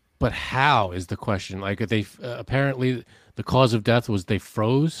 though? But how is the question? Like, they apparently the cause of death was they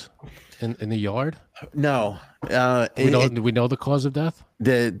froze in the yard. No, we know the cause of death.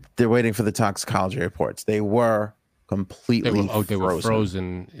 They're waiting for the toxicology reports. They were completely they were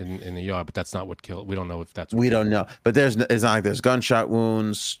frozen in the yard, but that's not what killed. We don't know if that's. We don't know, but it's not like there's gunshot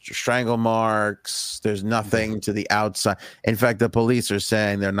wounds, strangle marks. There's nothing to the outside. In fact, the police are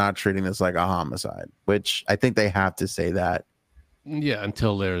saying they're not treating this like a homicide, which I think they have to say that. Yeah,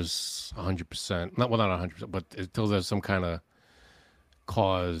 until there's 100%, not 100%, but until there's some kind of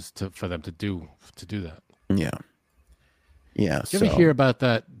cause for them to do that. Yeah. Did you ever hear about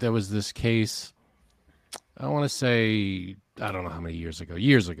that? There was this case. I want to say, I don't know how many years ago,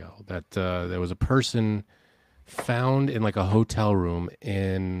 that there was a person found in like a hotel room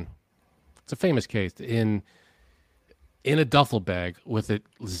it's a famous case, in a duffel bag with it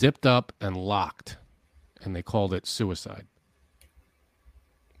zipped up and locked, and they called it suicide.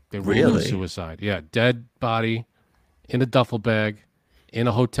 They ruled it suicide. Yeah, dead body in a duffel bag in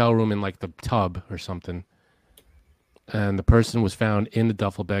a hotel room in like the tub or something. And the person was found in the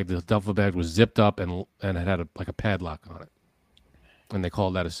duffel bag. The duffel bag was zipped up and it had a padlock on it. And they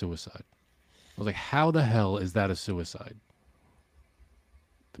called that a suicide. I was like, how the hell is that a suicide?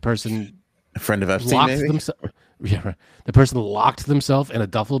 The person, a friend of Epstein, maybe? Yeah, the person locked themselves in a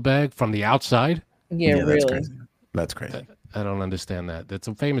duffel bag from the outside. Yeah, really. That's crazy. I don't understand that. It's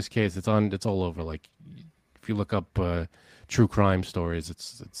a famous case. It's all over. Like, if you look up true crime stories,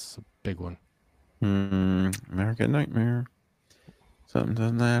 it's a big one. American Nightmare. Something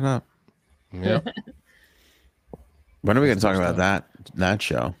doesn't add up. Yep. When are we going to talk about that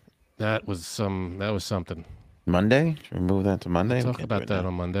show? That was something. Monday? Should we move that to Monday? We'll talk about that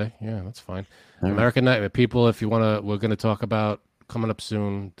on Monday. Yeah, that's fine. American Nightmare. People, if you want to, we're going to talk about, coming up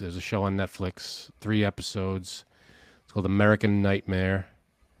soon, there's a show on Netflix, 3 episodes. It's called American Nightmare.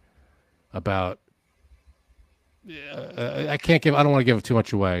 About, I don't want to give too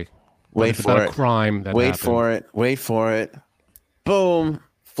much away. Wait for it. A crime that happened. Wait for it. Boom.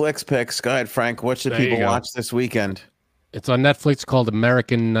 Flicks picks. Go ahead, Frank. What should people watch this weekend? It's on Netflix, called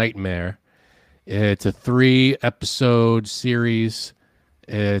American Nightmare. It's a 3-episode series.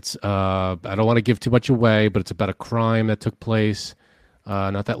 It's I don't want to give too much away, but it's about a crime that took place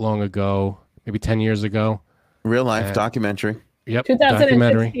not that long ago, maybe 10 years ago. Real life documentary. Yep.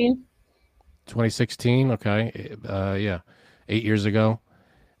 2016. 2016. Okay. Yeah. 8 years ago.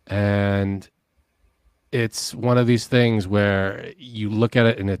 And it's one of these things where you look at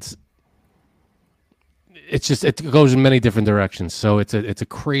it and it's just it goes in many different directions. So it's a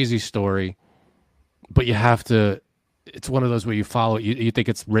crazy story, but you have to. It's one of those where you follow. You think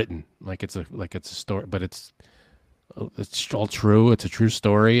it's written like it's a story, but it's all true. It's a true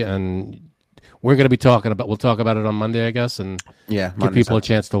story, and we're going to be talking about. We'll talk about it on Monday, I guess, and give people a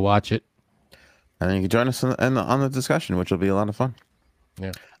chance to watch it. And then you can join us on the discussion, which will be a lot of fun.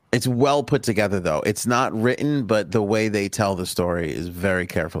 Yeah. It's well put together, though. It's not written, but the way they tell the story is very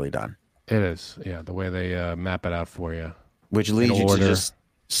carefully done. It is, yeah. The way they map it out for you, which leads you to just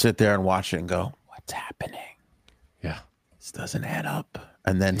sit there and watch it and go, "What's happening? Yeah, this doesn't add up."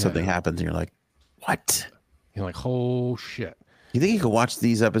 And then something happens, and you're like, "What?" You're like, "Oh shit!" You think you could watch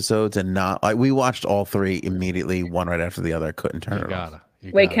these episodes and not like we watched all three immediately, one right after the other. I couldn't turn it off.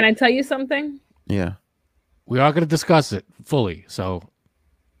 Wait, can I tell you something? Yeah, we are going to discuss it fully. So.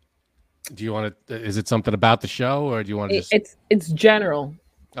 Do you want to? Is it something about the show, or do you want to just? It's general.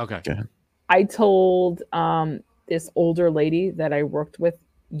 Okay. I told this older lady that I worked with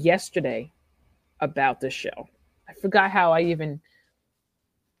yesterday about the show. I forgot how I even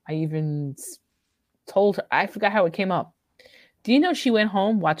told her. I forgot how it came up. Do you know she went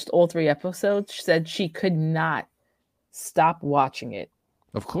home, watched all 3 episodes? She said she could not stop watching it.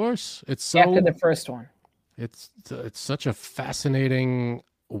 Of course, it's so after the first one. It's such a fascinating.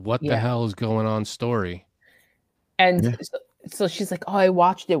 What the hell is going on story. And so she's like, oh, I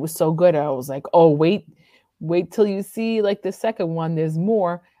watched it. It was so good. I was like, oh, wait till you see like the second one. There's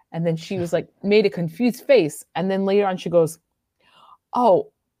more. And then she was like, made a confused face. And then later on she goes,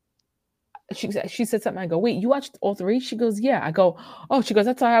 oh, she said something. I go, wait, you watched all 3? She goes, yeah. I go, oh, she goes,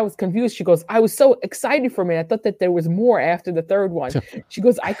 that's why I was confused. She goes, I was so excited for me. I thought that there was more after the third one. She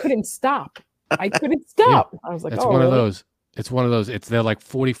goes, I couldn't stop. I was like, it's one of those. It's one of those. They're like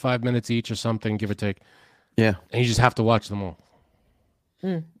 45 minutes each or something, give or take. Yeah. And you just have to watch them all.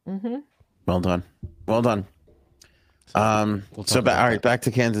 Mm-hmm. Well done. All right, back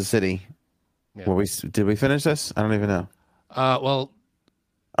to Kansas City. Yeah. Did we finish this? I don't even know. Well,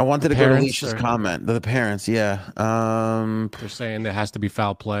 I wanted to go to Alicia's comment. The parents, yeah. They're saying there has to be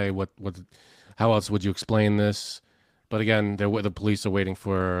foul play. How else would you explain this? But again, the police are waiting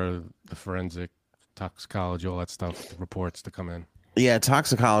for the forensic toxicology, all that stuff, the reports to come in. Yeah,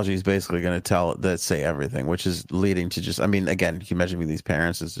 toxicology is basically going to say everything, which is leading to just, I mean, again, can you imagine me these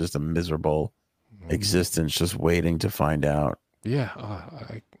parents? It's just a miserable existence, just waiting to find out. Yeah.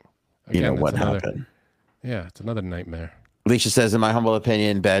 What happened. Yeah, it's another nightmare. Alicia says, in my humble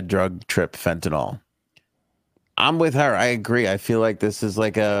opinion, bad drug trip, fentanyl. I'm with her. I agree. I feel like this is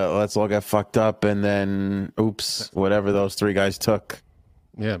like let's all get fucked up and then, oops, whatever those 3 guys took.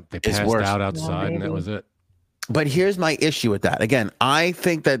 Yeah, they passed out outside and that was it. But here's my issue with that. Again, I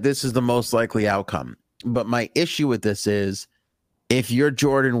think that this is the most likely outcome. But my issue with this is if you're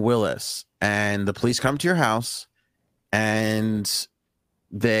Jordan Willis and the police come to your house and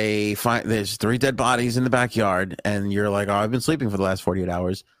they find there's 3 dead bodies in the backyard and you're like, oh, I've been sleeping for the last 48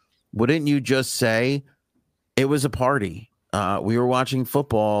 hours. Wouldn't you just say it was a party? We were watching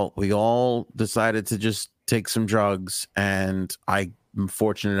football. We all decided to just take some drugs and I'm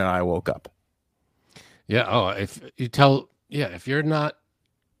fortunate that I woke up. Yeah. Oh, if you're not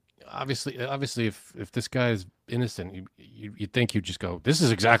obviously if this guy is innocent, you think you just go, this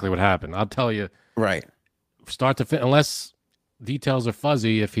is exactly what happened. I'll tell you. Right. Start to finish, unless details are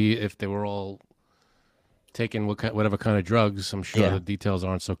fuzzy. If they were all taking whatever kind of drugs, I'm sure the details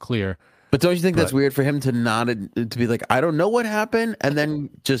aren't so clear. But don't you think that's weird for him to be like, I don't know what happened, and then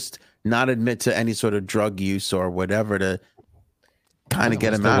just not admit to any sort of drug use or whatever to kind of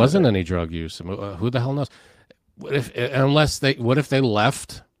get him out? There wasn't any drug use. Who the hell knows? What if they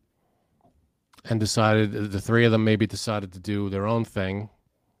left and decided, the 3 of them maybe decided to do their own thing,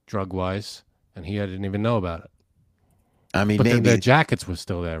 drug wise, and he didn't even know about it. I mean, but maybe their jackets were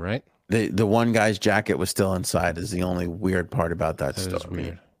still there, right? The one guy's jacket was still inside. Is the only weird part about that story. Is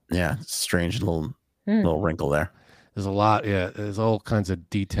weird. Yeah, strange little wrinkle there. There's a lot. Yeah, there's all kinds of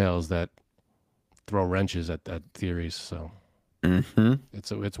details that throw wrenches at theories. So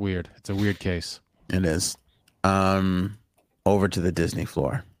it's weird. It's a weird case. It is. Over to the Disney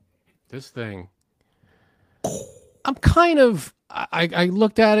floor. This thing. I'm kind of. I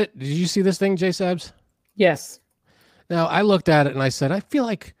looked at it. Did you see this thing, J Sabs? Yes. Now I looked at it and I said, I feel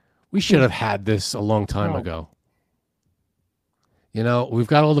like we should have had this a long time ago. You know, we've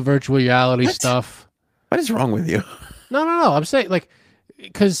got all the virtual reality stuff. What is wrong with you? No. I'm saying, like,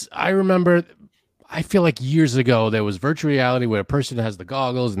 because I remember, I feel like years ago there was virtual reality where a person has the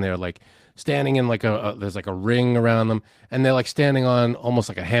goggles and they're like standing in like there's like a ring around them and they're like standing on almost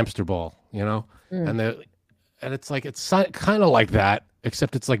like a hamster ball, you know, and it's like it's kind of like that,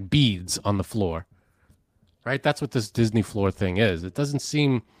 except it's like beads on the floor. right? That's what this Disney floor thing is. It doesn't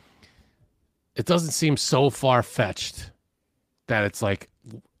seem so far fetched that it's like,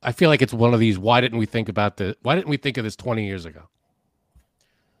 I feel like it's one of these. Why didn't we think of this 20 years ago?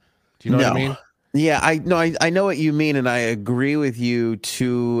 Do you know what I mean? Yeah, I know what you mean, and I agree with you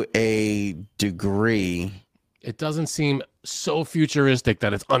to a degree. It doesn't seem so futuristic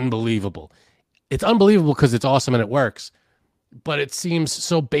that it's unbelievable. It's unbelievable because it's awesome and it works, but it seems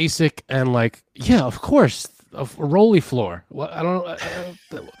so basic and like, yeah, of course, a rolly floor. Well, I don't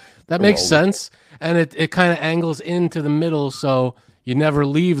know. That makes sense, and it kind of angles into the middle, so you never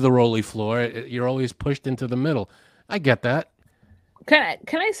leave the rolly floor. You're always pushed into the middle. I get that. Can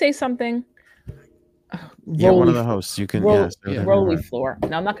I say something? Yeah, one of the hosts. You can rolly floor.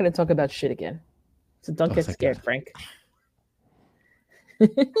 Now I'm not going to talk about shit again, so don't get scared, God. Frank.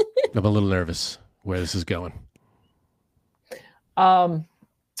 I'm a little nervous where this is going. That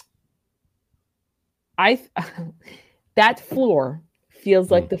floor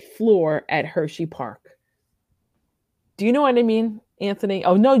feels like the floor at Hershey Park. Do you know what I mean, Anthony?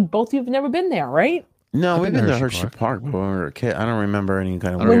 Oh no, both of you have never been there, right? No, we've been to Hershey Park when we were a kid. I don't remember any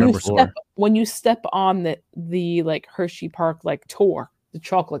kind of when you step on the like Hershey Park like tour, the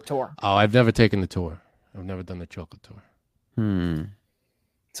chocolate tour. Oh, I've never taken the tour. I've never done the chocolate tour.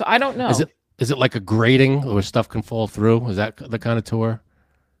 So I don't know. Is it like a grating where stuff can fall through? Is that the kind of tour?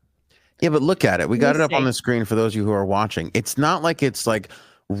 Yeah, but look at it. We got it up on the screen for those of you who are watching. It's not like it's like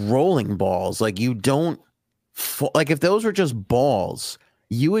rolling balls. Like you don't like if those were just balls,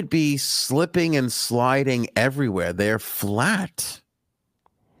 you would be slipping and sliding everywhere. They're flat.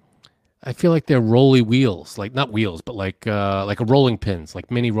 I feel like they're rolly wheels, like not wheels, but like a rolling pins,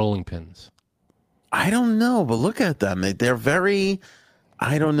 like mini rolling pins. I don't know, but look at them. They're very.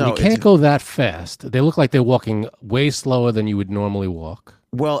 I don't know. You can't go that fast. They look like they're walking way slower than you would normally walk.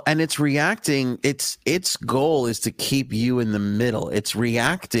 Well, and it's reacting. Its goal is to keep you in the middle. It's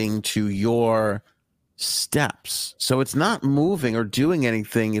reacting to your steps. So it's not moving or doing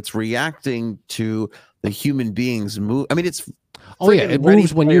anything. It's reacting to the human being's move. I mean, it's it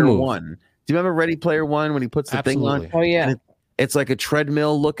moves when you move. One. Do you remember Ready Player One when he puts the thing on? Oh yeah. It's like a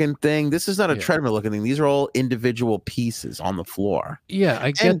treadmill looking thing. This is not a treadmill looking thing. These are all individual pieces on the floor. Yeah,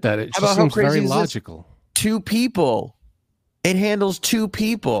 I get that. It just seems very logical. 2 people. It handles 2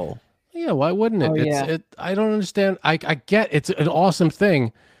 people. Yeah, why wouldn't it? I don't understand. I get it's an awesome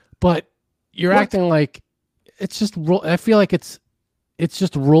thing, but you're acting like it's just. I feel like it's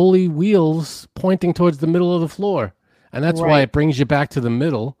just rolly wheels pointing towards the middle of the floor, and that's why it brings you back to the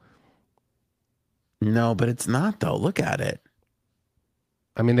middle. No, but it's not though. Look at it.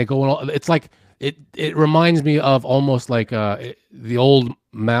 I mean, they go on. It's like it reminds me of almost like the old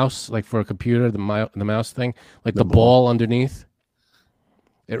mouse, like for a computer, the mouse thing, like the ball underneath.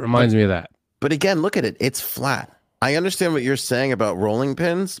 It reminds me of that. But again, look at it. It's flat. I understand what you're saying about rolling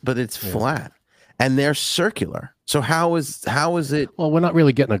pins, but it's flat and they're circular. So how is it? Well, we're not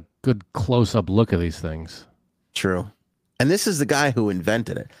really getting a good close up look at these things. True. And this is the guy who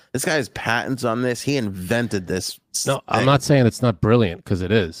invented it. This guy has patents on this. He invented this. No, I'm not saying it's not brilliant because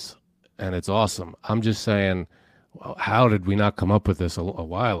it is, and it's awesome. I'm just saying, well, how did we not come up with this a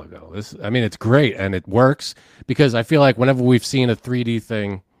while ago? It's great and it works because I feel like whenever we've seen a 3D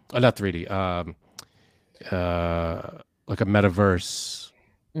thing, not 3D, like a metaverse,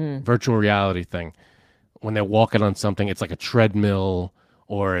 virtual reality thing, when they're walking on something, it's like a treadmill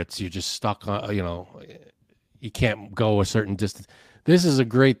or you're just stuck on, you can't go a certain distance. This is a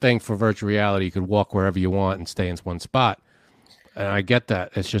great thing for virtual reality. You could walk wherever you want and stay in one spot. And I get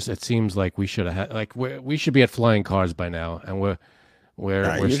that. It's just, it seems like we should have had, like, we should be at flying cars by now. And we're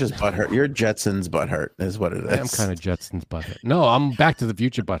you're just butthurt. You're Jetsons butthurt is what it is. I'm kind of Jetsons butthurt. No, I'm Back to the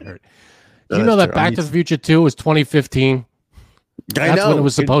Future butthurt. Do you know that Back to the Future 2 was 2015? That's when it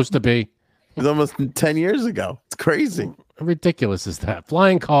was supposed to be. It was almost 10 years ago. It's crazy. How ridiculous is that?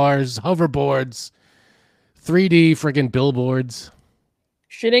 Flying cars, hoverboards, 3D friggin' billboards.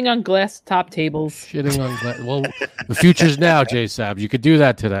 Shitting on glass top tables. Shitting on glass. Well, the future's now, J-Sab. You could do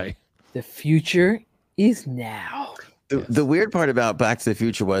that today. The future is now. The weird part about Back to the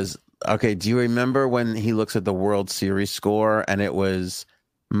Future was, okay, do you remember when he looks at the World Series score and it was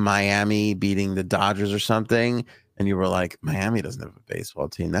Miami beating the Dodgers or something? And you were like, Miami doesn't have a baseball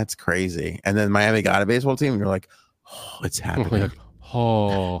team. That's crazy. And then Miami got a baseball team. And you're like, oh, it's happening.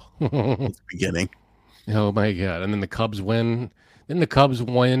 It's beginning. Oh, my God. And then the Cubs win. Didn't the Cubs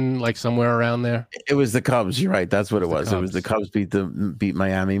win like somewhere around there? It was the Cubs. You're right. That's what it was. It was the Cubs beat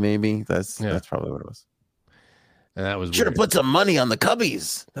Miami, maybe. That's probably what it was. And that was should have put some money on the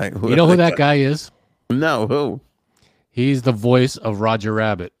Cubbies. Like, you know who that guy is? No, who? He's the voice of Roger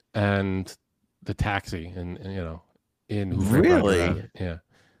Rabbit. And the taxi, and in Who Framed Roger Really? Rabbit. Yeah.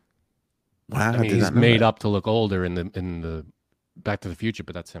 Wow. I mean, he's made up to look older in the Back to the Future,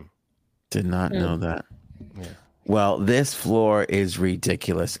 but that's him. Did not know that. Yeah. Well, this floor is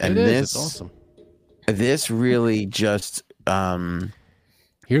ridiculous, and It's awesome. This really just.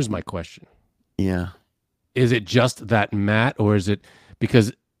 Here's my question. Yeah. Is it just that mat, or is it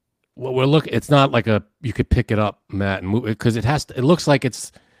because what we're looking? It's not like you could pick it up mat and move it, because it has to. It looks like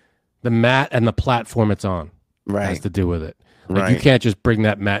it's the mat and the platform it's on. Right. Has to do with it. Like Right. you can't just bring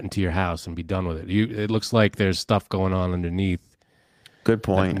that mat into your house and be done with it. It looks like there's stuff going on underneath. Good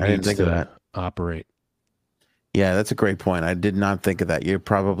point. I didn't think of that. Operate. Yeah, that's a great point. I did not think of that. You're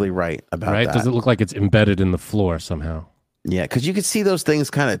probably right about that. Does it look like it's embedded in the floor somehow? Yeah, because you can see those things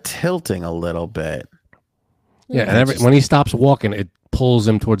kind of tilting a little bit. Yeah, and when he stops walking, it pulls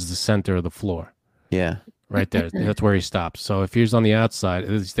him towards the center of the floor. Yeah. Right there. That's where he stops. So if he's on the outside,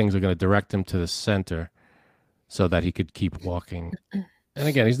 these things are going to direct him to the center so that he could keep walking. And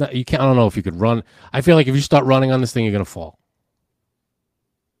again, I don't know if you could run. I feel like if you start running on this thing, you're going to fall.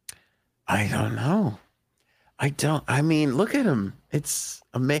 I don't know. I mean, look at him. It's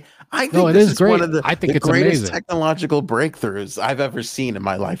amazing. I think it this is is great. one of the It's greatest amazing. technological breakthroughs I've ever seen in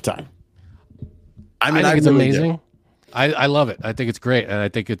my lifetime. I mean, I think it's really amazing. I love it. I think it's great, and I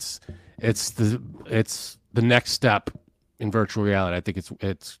think it's the next step in virtual reality. I think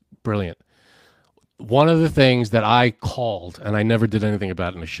it's brilliant. One of the things that I called, and I never did anything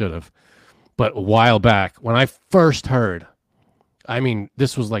about it, and I should have, but a while back when I first heard, I mean,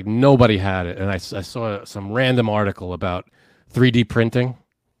 this was like nobody had it, and I saw some random article about 3D printing.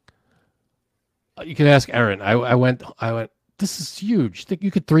 You can ask Erin. I went. This is huge. Think you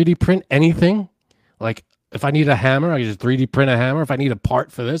could 3D print anything? Like, if I need a hammer, I can just 3D print a hammer. If I need a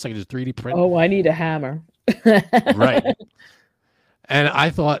part for this, I can just 3D print. Oh, I need a hammer. Right. And I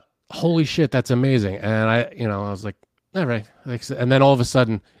thought, holy shit, that's amazing. And I was like, all right. And then all of a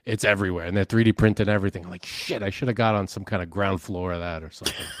sudden, it's everywhere, and they're 3D printing everything. I'm like, shit, I should have got on some kind of ground floor of that or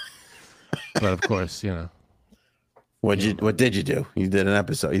something. But of course, What did you do? You did an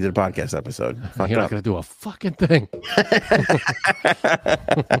episode. You did a podcast episode. You're not going to do a fucking thing.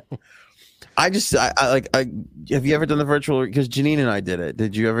 Have you ever done the virtual? Because Janine and I did it.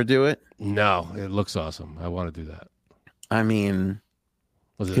 Did you ever do it? No, it looks awesome. I want to do that. I mean,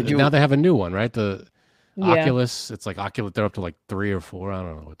 now they have a new one, right? The Oculus. It's like Oculus. They're up to like 3 or 4. I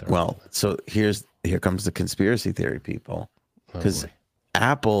don't know what they're. Well, so here comes the conspiracy theory, people. Because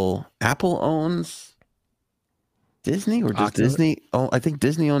Apple owns Disney, or does Disney? Oh, I think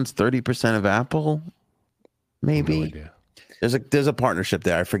Disney owns 30% of Apple. Maybe. No idea. There's a partnership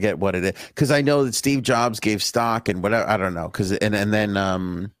there. I forget what it is, because I know that Steve Jobs gave stock and whatever. I don't know, because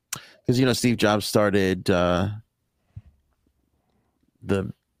Steve Jobs started the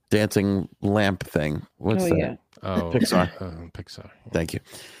dancing lamp thing. What's that? Yeah. Oh, Pixar. Pixar. Thank you.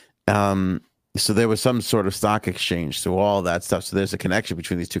 So there was some sort of stock exchange, so all that stuff. So there's a connection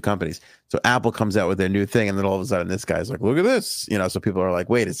between these two companies. So Apple comes out with their new thing, and then all of a sudden this guy's like, "Look at this!" So people are like,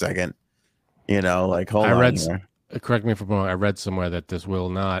 "Wait a second," like, hold on here. Correct me if I'm wrong. I read somewhere that this will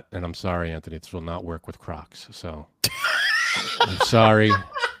not, and I'm sorry, Anthony, this will not work with Crocs. So I'm sorry.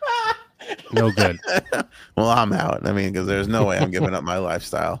 No good. Well, I'm out. I mean, because there's no way I'm giving up my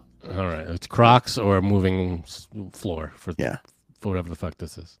lifestyle. All right. It's Crocs or a moving floor for whatever the fuck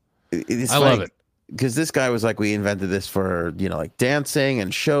this is. It's love it. Because this guy was like, we invented this for, like dancing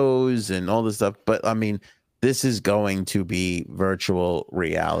and shows and all this stuff. But I mean, this is going to be virtual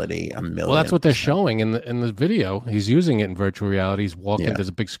reality. Well, that's what they're showing in the video. He's using it in virtual reality. He's walking. Yeah. There's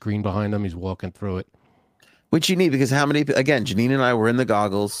a big screen behind him. He's walking through it. Which you need, because again, Janine and I were in the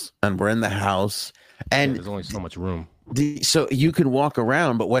goggles and we're in the house, and there's only so much room. So you can walk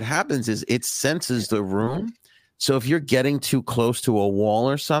around, but what happens is it senses the room. So if you're getting too close to a wall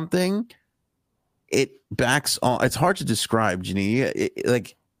or something, it backs on. It's hard to describe,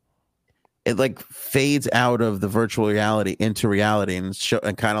 Janine. It fades out of the virtual reality into reality, and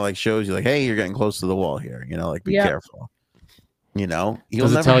kind of like shows you like, hey, you're getting close to the wall here. Be careful.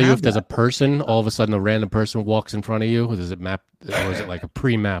 Does it tell you if there's a person, all of a sudden a random person walks in front of you? Or does it map, or is it like a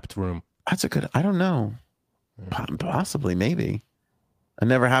pre-mapped room? I don't know. Possibly, maybe. It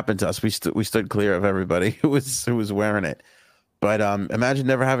never happened to us. We stood clear of everybody who was wearing it. But imagine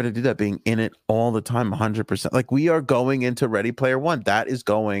never having to do that, being in it all the time, 100%. Like, we are going into Ready Player One. That is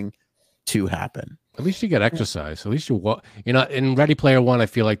going to happen. At least you get exercise. At least you walk. In Ready Player One, I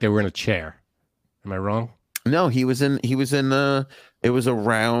feel like they were in a chair. Am I wrong? No, it was a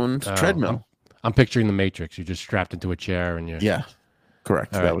round treadmill. I'm picturing the Matrix. You're just strapped into a chair and you're. Yeah,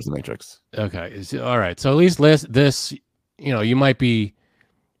 correct. All that right. was the Matrix. Okay. All right. So at least this, you might be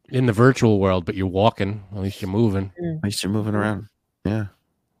in the virtual world, but you're walking. At least you're moving. At least you're moving around. Yeah.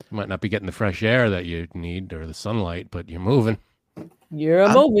 You might not be getting the fresh air that you need or the sunlight, but you're moving. You're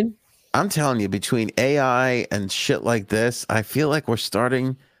moving. I'm telling you, between AI and shit like this, I feel like we're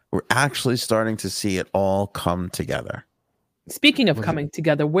actually starting to see it all come together. Speaking of coming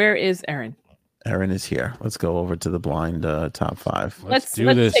together, where is Erin? Erin is here. Let's go over to the blind top 5. Let's do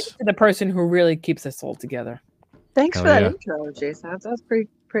let's this. take it to the person who really keeps us all together. Thanks Hell for that yeah. intro, Jason. That was pretty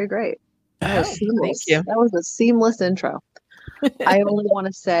great. That was Thank seamless. you. That was a seamless intro. I only want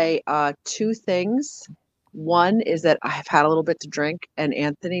to say 2 things. One is that I've had a little bit to drink, and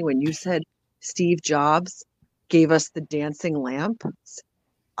Anthony, when you said Steve Jobs gave us the dancing lamp,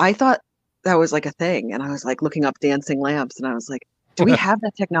 I thought that was like a thing, and I was like looking up dancing lamps, and I was like, do we have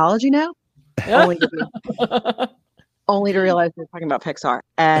that technology now? only to realize we're talking about Pixar.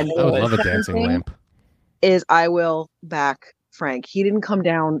 And I would love a the second dancing thing lamp. is I will back Frank. He didn't come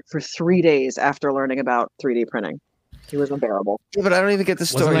down for 3 days after learning about 3D printing. He was unbearable. Yeah, but I don't even get the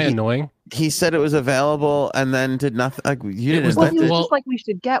Wasn't story. that annoying? He said it was avawell and then did nothing. Like, you didn't was Well, invent he it. was Well- just like, we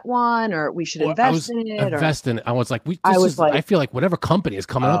should get one, or we should Well, invest in it. Invest in it. I was like, I I feel like whatever company is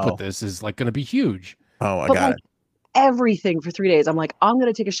coming up Oh. with this is like going to be huge. Oh, I But got like, it. everything for 3 days. I'm like, I'm going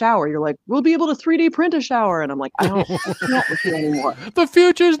to take a shower. You're like, we'll be able to 3D print a shower. And I'm like, I can't with you anymore. The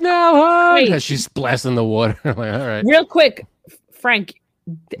future's now, huh? Wait. As she's blasting the water. I'm like, all right. Real quick, Frank,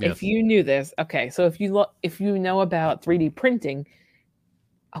 Yes. if you knew this, okay, so if you know about 3D printing,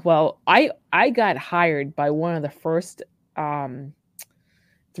 well, I got hired by one of the first 3D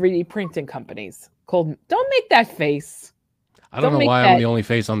printing companies called. Don't make that face. I don't Don't know make why I'm that the only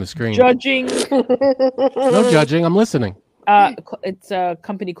face on the screen. Judging. No judging. I'm listening. It's a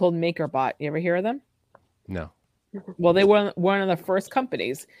company called MakerBot. You ever hear of them? No. Well, they were one of the first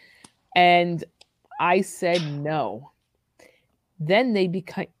companies, and I said no. Then they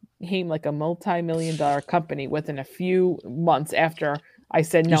became like a multi-million-dollar company within a few months after I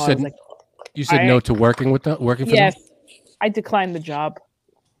said no. I was like, You said no to working for yes, them? I declined the job.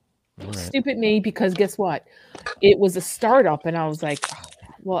 All right. Stupid me, because guess what? It was a startup, and I was like, oh,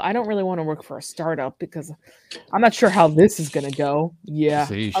 well, I don't really want to work for a startup because I'm not sure how this is going to go. Yeah.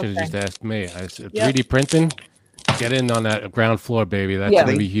 See, you should have okay. just asked me. I said, Yep. 3D printing? Get in on that ground floor, baby. That's Yeah.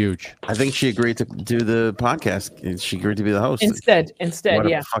 going to be huge. I think she agreed to do the podcast. She agreed to be the host. Instead, What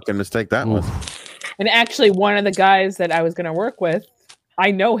yeah. a fucking mistake that was. And actually, one of the guys that I was going to work with,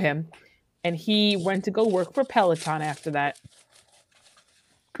 I know him, and he went to go work for Peloton after that.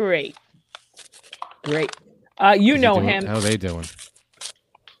 Great. You know him. How are they doing?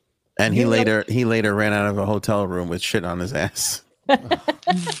 And he You know- later ran out of a hotel room with shit on his ass.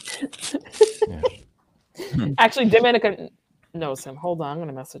 Actually, Dominica knows him. Hold on, I'm going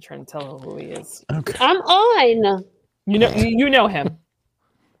to message her and tell her who he is. Okay. I'm on. You know him.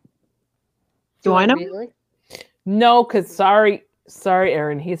 Do I know? Really? No, because sorry,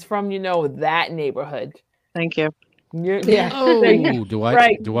 Aaron. He's from that neighborhood. Thank you. Yeah. Oh, do I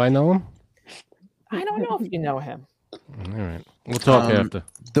Right. do I know him? I don't know if you know him. All right. We'll talk after.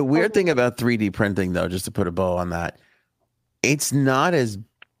 The weird thing about 3D printing, though, just to put a bow on that, it's not as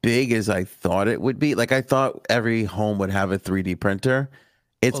big as I thought it would be. Like, I thought every home would have a 3D printer.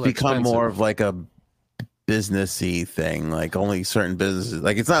 It's Well, become expensive. more of like a businessy thing. Like, only certain businesses.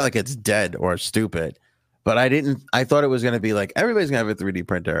 Like, it's not like it's dead or stupid. But I thought it was going to be like everybody's going to have a 3D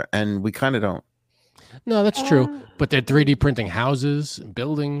printer, and we kind of don't. No, that's true. But they're 3D printing houses,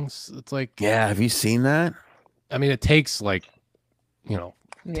 buildings. It's like, Yeah, have you seen that? I mean, it takes like,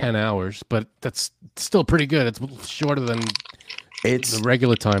 10 hours, but that's still pretty good. It's shorter than It's the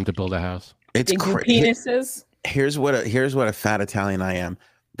regular time to build a house. it's Big crazy. penises. Here's what a fat Italian I am.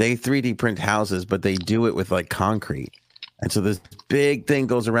 They 3D print houses, but they do it with like concrete. And so this big thing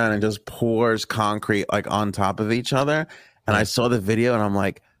goes around and just pours concrete like on top of each other. And I saw the video and I'm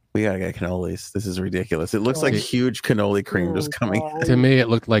like, we gotta get cannolis. This is ridiculous. It looks like Oh. huge cannoli cream just coming. To me, it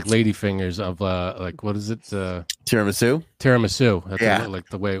looked like lady fingers of like what is it? Tiramisu. Tiramisu. That's Yeah. what it looked like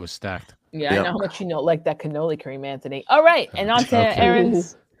the way it was stacked. Yeah, Yep. I know how much you know, like that cannoli cream, Anthony. All right, and on to Okay.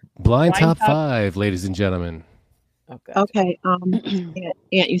 Aaron's. Blind top top- 5, ladies and gentlemen. Okay. Okay. Aunt,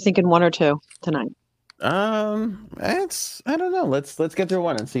 you thinking 1 or 2 tonight? I don't know. Let's get through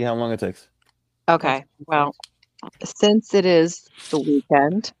one and see how long it takes. Okay. Well, since it is the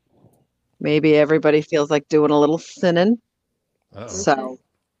weekend, maybe everybody feels like doing a little sinning. Uh-oh. So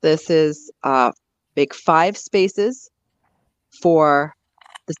this is make 5 spaces for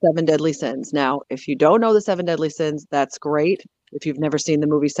the 7 deadly sins. Now, if you don't know the 7 deadly sins, that's great. If you've never seen the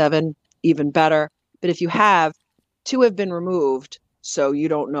movie 7, even better. But if you have, 2 have been removed, so you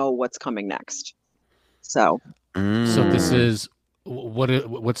don't know what's coming next. So So this is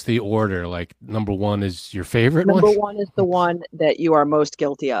What's the order? Like number one is your favorite Number one? one is the one that you are most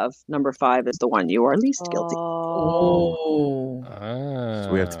guilty of. Number 5 is the one you are least guilty. Oh. Ah.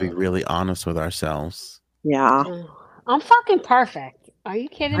 So we have to be really honest with ourselves. Yeah. I'm fucking perfect. Are you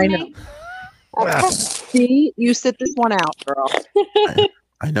kidding I know. me? See, you sit this one out, girl.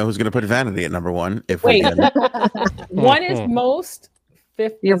 I know who's going to put vanity at number 1. If Wait. we get One is most,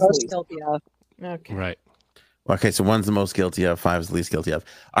 5th You're is most least. guilty of. Okay. Right. Okay, so 1's the most guilty of, 5 is the least guilty of.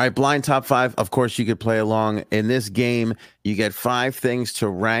 All right, blind top 5. Of course, you could play along. In this game, you get 5 things to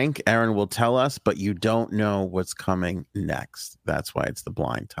rank. Aaron will tell us, but you don't know what's coming next. That's why it's the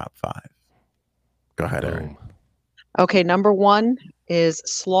blind top 5. Go ahead, Aaron. Boom. Okay, number 1 is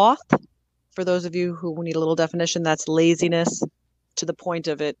sloth. For those of you who need a little definition, that's laziness to the point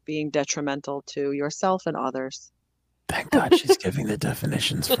of it being detrimental to yourself and others. Thank God she's giving the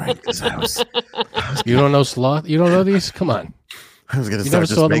definitions, Frank. Because I was You don't know sloth? You don't know these? Come on. going to You start never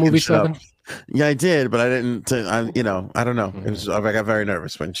just saw the making movie shit up. 7? Yeah, I did, but I didn't. I don't know. It was, I got very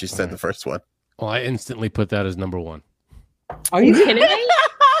nervous when she said the first one. Well, I instantly put that as number 1. Are you kidding me?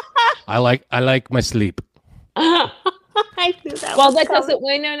 I like my sleep. I knew that. Well, was that coming. doesn't.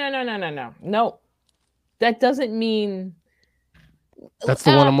 Wait, no. No, that doesn't mean. That's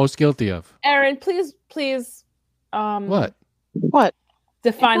the one I'm most guilty of. Aaron, please. What? What?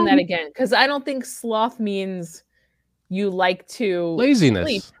 Define that again, because I don't think sloth means you like to Laziness.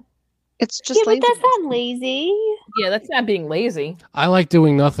 sleep. It's just Yeah, but laziness. that's not lazy. Yeah, that's not being lazy. I like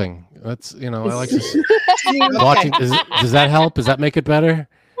doing nothing. That's I like to watching. Does that help? Does that make it better?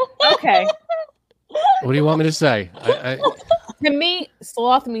 Okay. What do you want me to say? To me,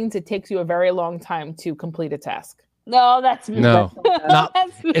 sloth means it takes you a very long time to complete a task. No, that's me. No, not,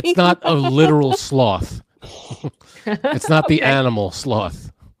 That's me. it's not a literal sloth. It's not the Okay. animal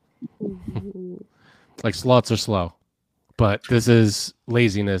sloth. Like sloths are slow, but this is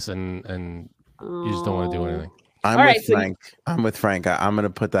laziness, and you just don't want to do anything. I'm All with right, so Frank. I'm with Frank. I'm going to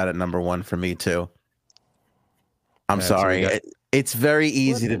put that at number 1 for me too. I'm Yeah, so we sorry. got- It's very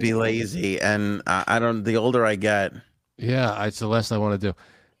easy to be lazy, and I don't. The older I get, Yeah, it's the less I want to do.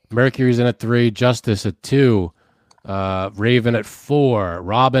 Mercury's in at 3, Justice at 2, Raven at 4,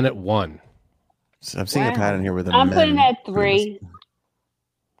 Robin at 1. so I'm seeing a Wow. pattern here with the I'm men. putting at 3.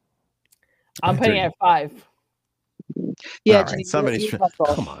 I'm putting it at 5. Yeah, All right, Janine, somebody's you hustle.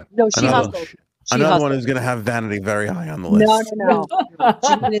 Come on. No, she Another- hustled. She Another hustled. one who's going to have vanity very high on the list. No.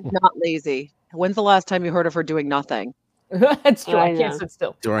 Janine is not lazy. When's the last time you heard of her doing nothing? That's true. I I can't know. sit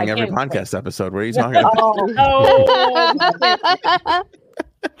still. During I every can't sit. podcast episode. What are you talking about? Oh,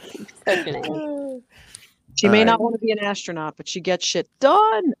 Such an ass. She may All not right. want to be an astronaut, but she gets shit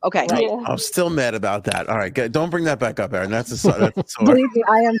done. Okay. Right. Yeah. I'm still mad about that. All right, good. Don't bring that back up, Aaron. That's a sore. Believe me,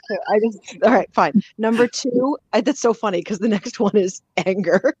 I am too. All right, fine. Number 2, that's so funny because the next one is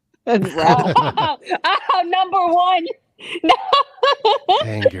anger and wrath. Oh, number 1.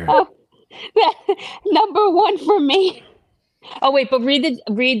 Anger. Oh, number 1 for me. Oh wait, but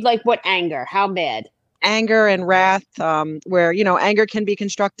read like what anger? How bad? Anger and wrath, where anger can be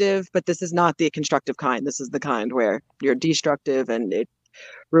constructive, but this is not the constructive kind. This is the kind where you're destructive and it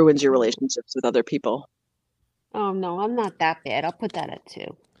ruins your relationships with other people. Oh no, I'm not that bad. I'll put that at 2.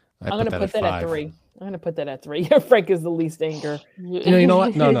 I'm going to put that at 5. 3. I'm going to put that at 3. Frank is the least anger. You know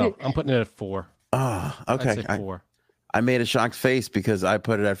what? No. I'm putting it at 4. Oh, okay. I'd say 4. I made a shocked face because I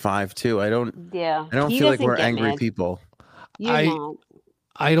put it at 5 too. I don't Yeah. He feel like doesn't we're get angry mad. people. You're not.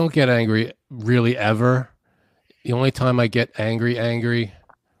 I don't get angry really ever. The only time I get angry, and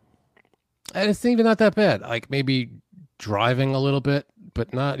it's even not that bad. Like maybe driving a little bit,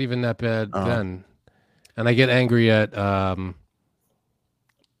 but not even that bad Oh. then. And I get angry at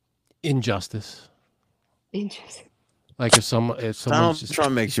injustice. Interesting. Like if someone's Donald just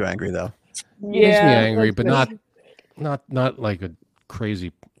Trump makes you angry though. makes me angry, but that's- not like a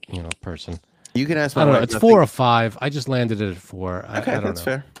crazy person. You can ask my I don't know. wife. It's nothing- 4 or 5. I just landed it at 4. Okay, I don't that's know.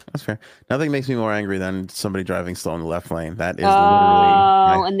 fair. That's fair. Nothing makes me more angry than somebody driving slow in the left lane. That is Oh,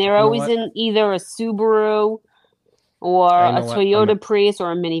 literally. and they're know always what? in either a Subaru or I a know what? Toyota Prius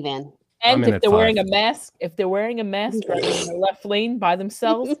or a minivan. I'm And in if at they're wearing a 5. mask, driving in the left lane by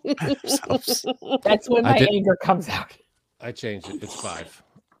themselves, themselves. that's when I my did- anger comes out. I changed it. It's 5.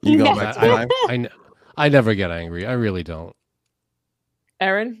 You go No. back to I, 5. I never get angry. I really don't.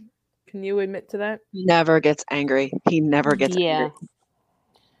 Aaron, can you admit to that? He never gets angry. He never gets Yeah. angry.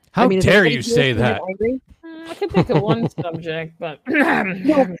 How is dare anybody you here say who gets that? angry? I can think of one subject, but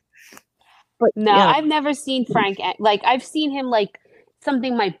But No, yeah. I've never seen Frank. Like I've seen him like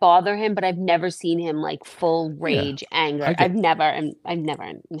something might bother him, but I've never seen him like full rage, anger. I've never in how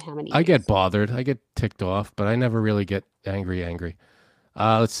many years? I get bothered. I get ticked off, but I never really get angry.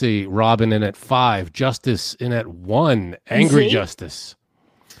 Let's see. Robin in at 5. Justice in at 1. Angry Justice.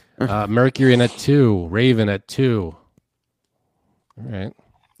 Mercury in at 2. Raven at 2. All right.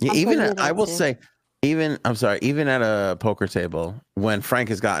 Yeah, I will say, even at a poker table, when Frank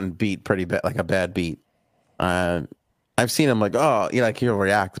has gotten beat pretty bad, like a bad beat, I've seen him like, oh, like he'll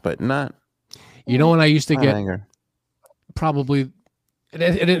react, but not. You know, when I used to get anger. Probably,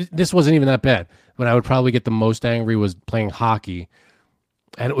 this wasn't even that bad. When I would probably get the most angry was playing hockey,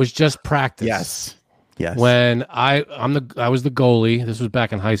 and it was just practice. Yes. When I was the goalie. This was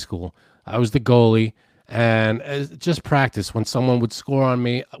back in high school. I was the goalie, and just practice. When someone would score on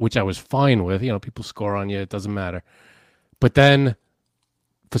me, which I was fine with, people score on you, it doesn't matter. But then,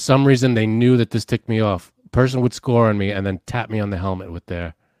 for some reason, they knew that this ticked me off. Person would score on me and then tap me on the helmet with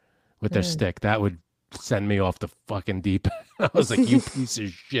their stick. That would send me off the fucking deep end. I was like, you piece of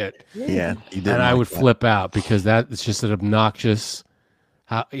shit. Yeah. And I would flip out because it's just an obnoxious,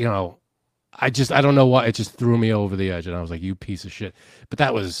 I don't know why. It just threw me over the edge. And I was like, you piece of shit. But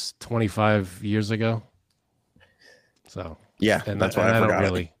that was 25 years ago. So. Yeah. And that's why I forgot. I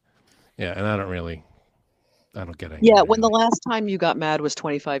don't get it. Yeah, when the last time you got mad was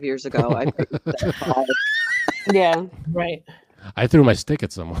 25 years ago. I think that's yeah, right. I threw my stick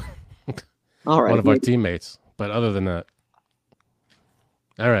at someone. All right. One of our teammates. But other than that.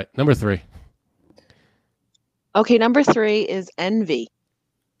 All right. Number 3. Okay, number 3 is envy.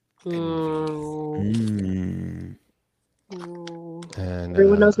 And,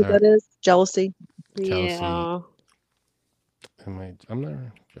 Everyone knows what that is? Jealousy. Yeah. I'm not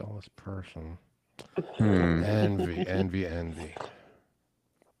a jealous person. Envy.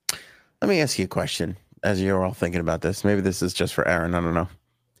 Let me ask you a question as you're all thinking about this. Maybe this is just for Aaron. I don't know.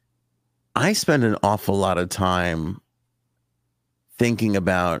 I spend an awful lot of time thinking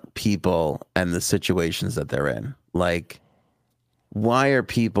about people and the situations that they're in. Like, why are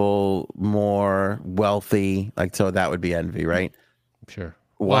people more wealthy? Like, so that would be envy, right? Sure.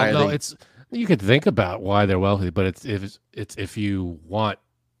 Why? You could think about why they're wealthy, but it's if you want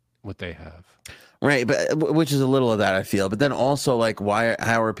what they have. Right, but which is a little of that, I feel. But then also, like,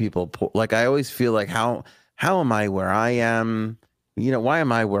 how are people poor? Like, I always feel like, how am I where I am? Why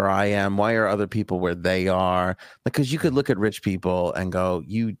am I where I am? Why are other people where they are? Because you could look at rich people and go,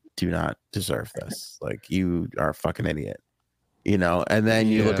 you do not deserve this. Like, you are a fucking idiot. And then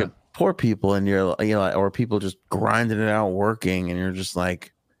you look at poor people and you're, or people just grinding it out, working, and you're just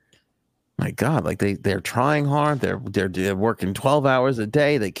like, my God, like they're trying hard. They're working 12 hours a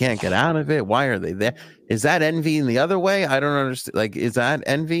day. They can't get out of it. Why are they there? Is that envy in the other way? I don't understand. Like, is that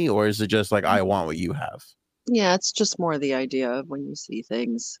envy, or is it just like, I want what you have? Yeah, it's just more the idea of when you see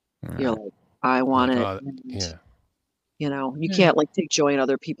things, you're like, I want it. You can't like take joy in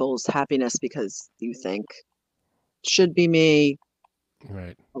other people's happiness because you think it should be me.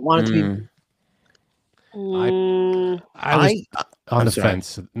 Right. I want it to be. I was on the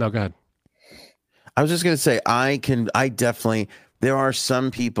fence. No, go ahead. I was just going to say, there are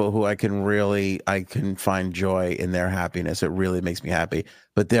some people who I can find joy in their happiness. It really makes me happy.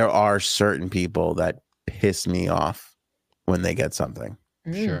 But there are certain people that piss me off when they get something.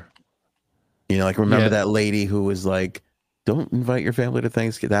 Sure. Like, remember that lady who was like, don't invite your family to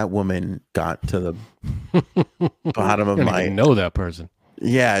Thanksgiving. That woman got to the bottom of my... I don't know that person.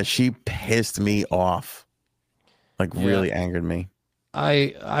 Yeah, she pissed me off. Like, really angered me.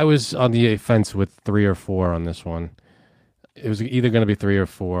 I was on the fence with 3 or 4 on this one. It was either going to be 3 or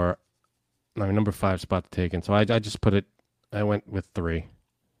 4. My number 5 spot taken, so I just put it. I went with 3.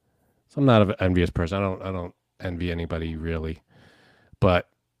 So I'm not an envious person. I don't envy anybody really, but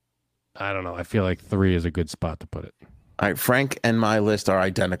I don't know. I feel like 3 is a good spot to put it. All right, Frank and my list are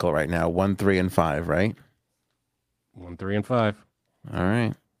identical right now. 1, 3, and 5, right? 1, 3, and 5. All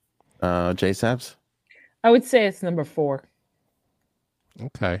right. J Sabs? I would say it's number 4.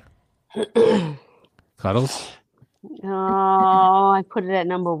 Okay. Cuddles? Oh, I put it at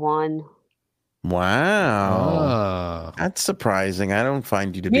number 1. Wow. That's surprising. I don't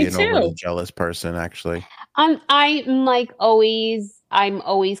find you to be an overly jealous person, actually. I'm like always. I'm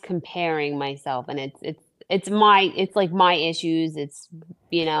always comparing myself, and it's like my issues. It's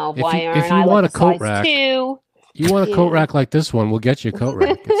why aren't I like a size 2? You want a coat rack like this one? We'll get you a coat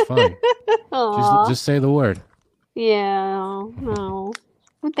rack. It's fine. just say the word. Yeah. No.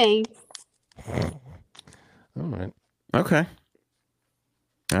 Thanks. All right. Okay.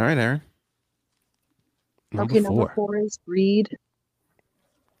 All right, Aaron. Number 4 is greed.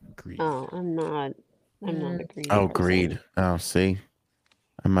 Greed. Oh, I'm not a greedy Oh, person. greed. Oh, see.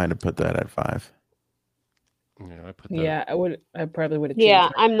 I might have put that at 5. Yeah, I put that. Yeah, I would. I probably would have. Yeah,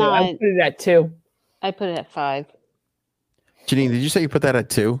 I'm not. I put it at 2. I put it at 5. Janine, did you say you put that at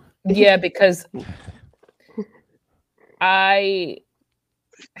 2? Yeah, because I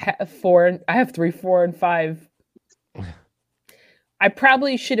have 4. I have 3, 4, and 5. I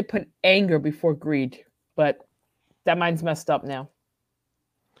probably should have put anger before greed, but that mine's messed up now.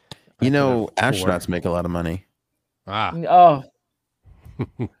 You know, astronauts make a lot of money. Ah. Oh.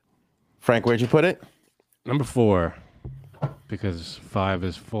 Frank, where'd you put it? Number 4. Because 5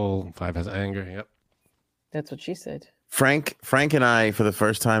 is full. 5 has anger. Yep. That's what she said. Frank and I, for the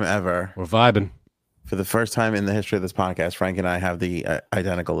first time ever, we're vibing. For the first time in the history of this podcast, Frank and I have the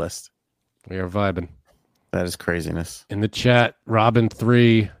identical list. We are vibing. That is craziness. In the chat, Robin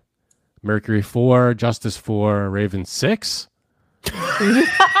 3, Mercury 4, Justice 4, Raven 6.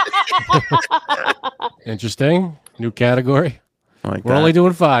 Interesting. New category. We're only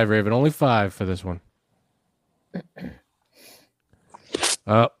doing 5, Raven. Only 5 for this one.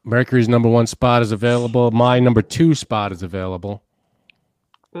 Mercury's number 1 spot is available. My number 2 spot is available.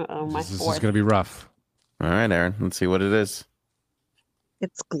 This is going to be rough. All right, Aaron. Let's see what it is.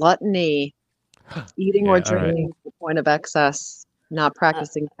 It's gluttony. Eating or drinking to the point of excess, not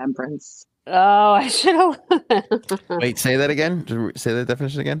practicing temperance. Oh, I should have. Wait, say that again. Say that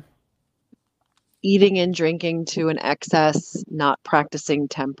definition again. Eating and drinking to an excess, not practicing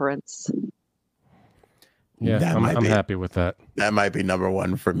temperance. Yeah, I'm happy with that. That might be number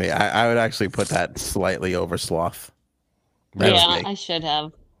 1 for me. I would actually put that slightly over sloth. Yeah, I should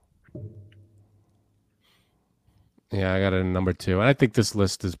have. Yeah, I got it in number 2. And I think this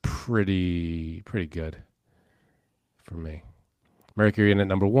list is pretty good for me. Mercury in at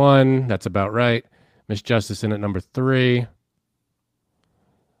number 1. That's about right. Miss Justice in at number 3.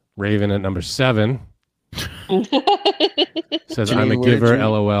 Raven at number 7. Says, Janine, I'm a giver,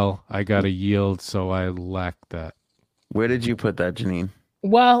 LOL. I got to yield, so I lack that. Where did you put that, Janine?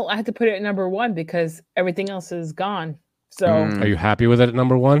 Well, I had to put it at number 1 because everything else is gone. So, Are you happy with it at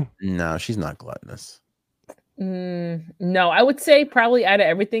number 1? No, she's not gluttonous. No, I would say probably out of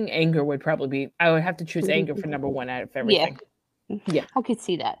everything, anger would probably be. I would have to choose anger for number 1 out of everything. Yeah, I could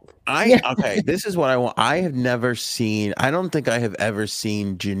see that. Okay, this is what I want. I have never seen. I don't think I have ever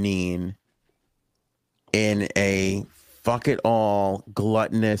seen Janine in a fuck it all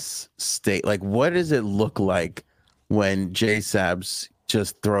gluttonous state. Like, what does it look like when J Sabs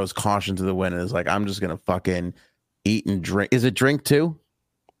just throws caution to the wind and is like, I'm just gonna fucking eat and drink? Is it drink too?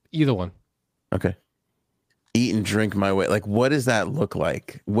 Either one. Okay. Eat and drink my way. Like, what does that look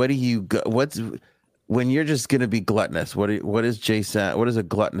like? What do you what's when you're just gonna be gluttonous? What does a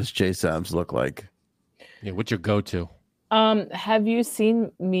gluttonous J Sabs look like? Yeah, what's your go-to? Have you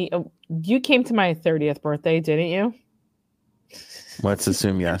seen me? You came to my 30th birthday, didn't you? Let's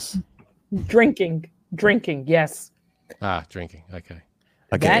assume yes. Drinking, yes. Drinking. Okay.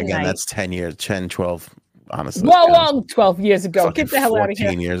 Again, that's 10 years, 10, 12, honestly. Well, 12 years ago. Get the hell out of here.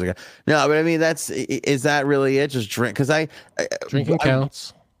 14 years ago. No, but I mean, is that really it? Just drink? Because drinking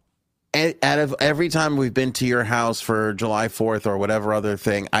counts. Out of every time we've been to your house for July 4th or whatever other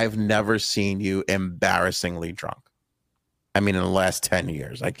thing, I've never seen you embarrassingly drunk. I mean, in the last 10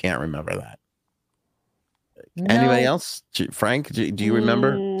 years, I can't remember that. No. Anybody else? Frank, do you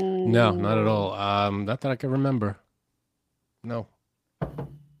remember? No, not at all. Not that I can remember. No.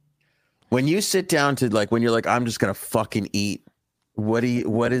 When you sit down to when you're like, I'm just gonna fucking eat. What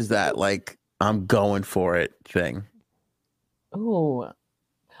is that like? I'm going for it thing. Oh,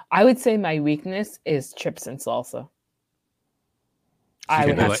 I would say my weakness is chips and salsa.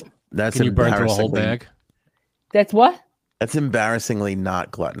 That's can you burn through a whole bag? That's what? That's embarrassingly not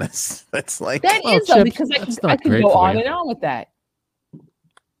gluttonous. That's like that is though, because I could go on and on with that.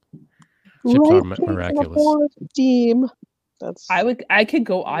 Chips are miraculous. Steam. I could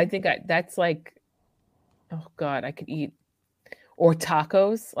go. I think that's like, oh God, I could eat or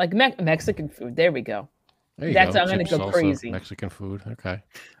tacos, like Mexican food. There we go. I'm going to go crazy. Mexican food. Okay.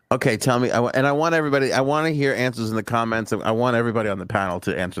 Okay, tell me, and I want everybody. I want to hear answers in the comments. I want everybody on the panel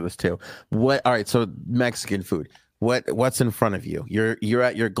to answer this too. All right, so Mexican food. What's in front of you? You're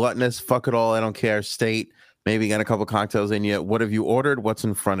at your gluttonous, fuck it all, I don't care state. Maybe you got a couple cocktails in you. What have you ordered? What's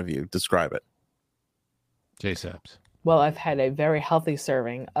in front of you? Describe it. J Sabs. Well, I've had a very healthy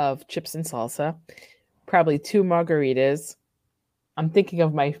serving of chips and salsa, probably 2 margaritas. I'm thinking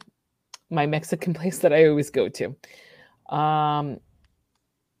of my Mexican place that I always go to.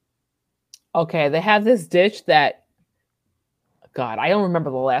 Okay, they have this dish that, God, I don't remember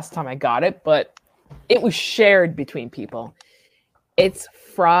the last time I got it, but it was shared between people. It's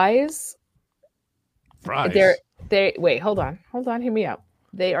fries. Fries. They wait, hold on, hear me out.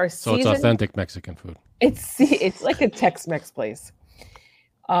 They are So seasoned. it's authentic Mexican food. It's like a Tex-Mex place.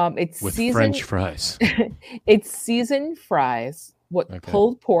 It's with seasoned, French fries. It's seasoned fries with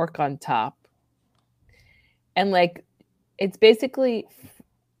pulled pork on top, and like it's basically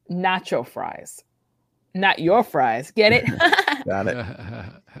nacho fries, not your fries. Get it? Got it.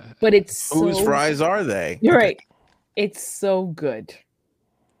 But it's whose fries are they? You're right. It's so good.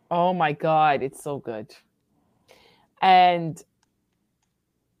 Oh my God, it's so good. And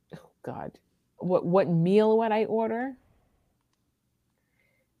oh God, what meal would I order?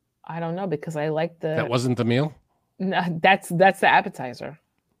 I don't know because I like the. That wasn't the meal? No, that's the appetizer.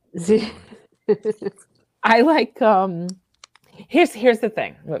 I like here's the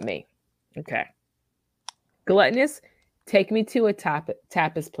thing with me. Okay. Gluttonous, take me to a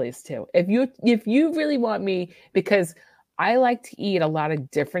tapas place too. If you really want me, because I like to eat a lot of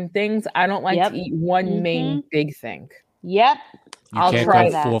different things. I don't like to eat one main big thing. Yep. I'll can't try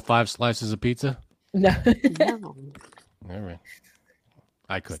go 4 or 5 slices of pizza? No. No. All right.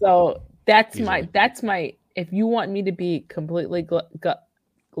 I could. So that's my if you want me to be completely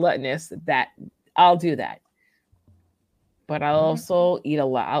gluttonous, that I'll do that. But I'll also eat a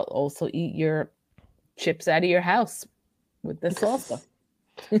lot. I'll also eat your chips out of your house with the salsa.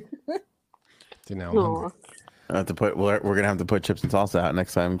 You know, I have to put. We're gonna have to put chips and salsa out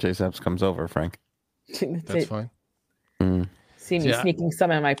next time J Seps comes over, Frank. That's fine. See me sneaking some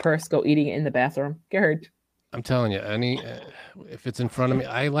in my purse, go eating it in the bathroom. Get hurt. I'm telling you, if it's in front of me,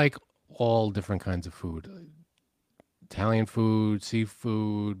 I like all different kinds of food. Italian food,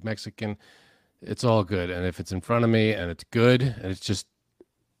 seafood, Mexican, it's all good. And if it's in front of me and it's good and it's just,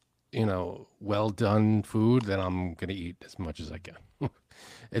 well done food, then I'm gonna eat as much as I can.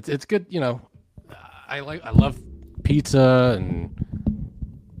 It's good, I love pizza and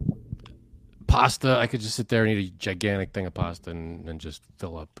pasta. I could just sit there and eat a gigantic thing of pasta and just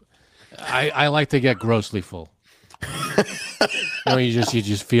fill up. I like to get grossly full. You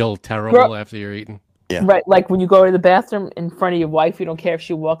just feel terrible after you're eating. Yeah. Right, like when you go to the bathroom in front of your wife, you don't care if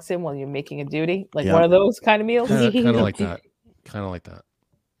she walks in while you're making a duty. Like one of those kind of meals. Kind of like that. Kind of like that.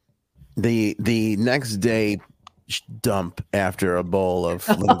 The next day dump after a bowl of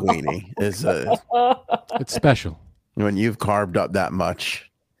linguine is it's special. When you've carved up that much.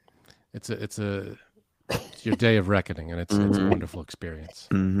 It's your day of reckoning, and it's a wonderful experience.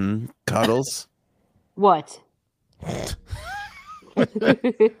 Mm-hmm. Cuddles. What?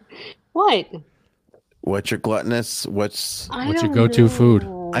 What? What's your gluttonous? What's your go-to food?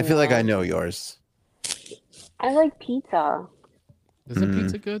 I feel like I know yours. I like pizza. Is it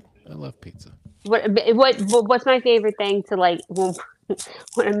pizza good? I love pizza. What's my favorite thing to like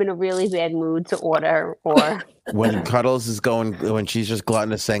when I'm in a really bad mood to order, or when Cuddles is going, when she's just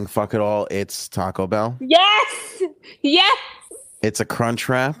gluttonous saying fuck it all, it's Taco Bell. Yes. It's a Crunch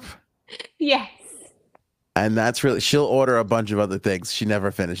Wrap. Yes. And that's really, she'll order a bunch of other things. She never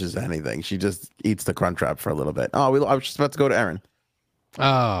finishes anything. She just eats the Crunch Wrap for a little bit. I was just about to go to Erin.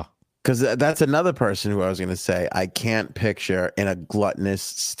 Oh. Because that's another person who I was going to say I can't picture in a gluttonous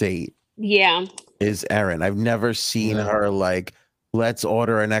state. Yeah. Is Erin. I've never seen her like, let's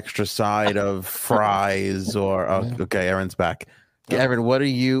order an extra side of fries or, okay, Erin's back. Erin,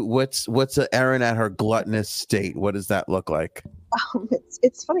 what's a Erin at her gluttonous state? What does that look like?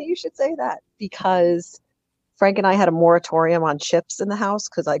 It's funny you should say that because Frank and I had a moratorium on chips in the house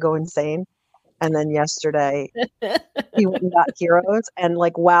because I go insane. And then yesterday he went and got Heroes. And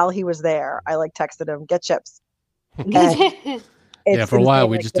like while he was there, I like texted him, get chips. Yeah, for a while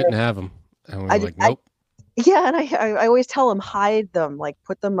we just didn't have them. And we were like, nope. And I always tell him, hide them, like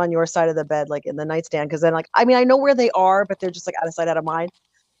put them on your side of the bed, like in the nightstand. Because then I know where they are, but they're just like out of sight, out of mind.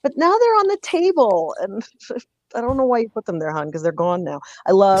 But now they're on the table. And I don't know why you put them there, hon, because they're gone now.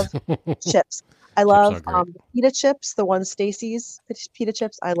 I love chips. I love pita chips, the one Stacy's pita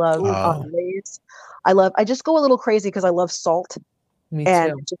chips. I love Lay's. I just go a little crazy because I love salt. Me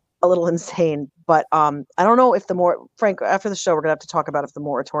and too. Just a little insane. But I don't know if Frank, after the show, we're gonna have to talk about if the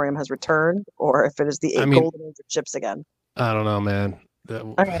moratorium has returned or if it is the golden age of chips again. I don't know, man.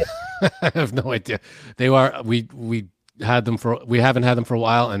 All right. I have no idea. They are we haven't had them for a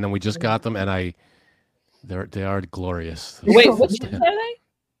while, and then we just got them, and they are glorious. Wait, what chips are they?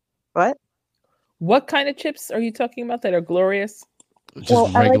 What? What kind of chips are you talking about that are glorious?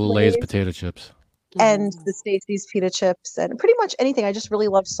 Just regular Lay's potato chips. And the Stacy's pita chips and pretty much anything. I just really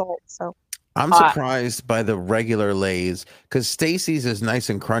love salt. So I'm surprised by the regular Lay's because Stacy's is nice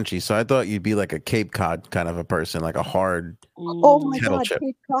and crunchy. So I thought you'd be like a Cape Cod kind of a person, like a hard kettle chip.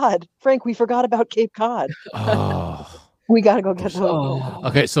 Cape Cod. Frank, we forgot about Cape Cod. Oh. We got to go get those.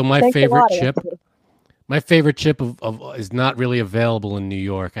 Okay, so my favorite chip My favorite chip is not really available in New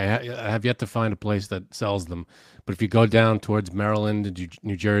York. I have yet to find a place that sells them. But if you go down towards Maryland and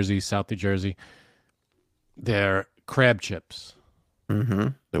New Jersey, South New Jersey, they're crab chips.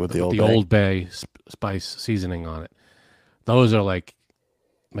 Mm-hmm. With the Old Bay spice seasoning on it. Those are like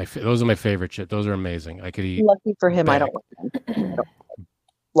those are my favorite chips. Those are amazing. I could eat. Lucky for him, I don't like them.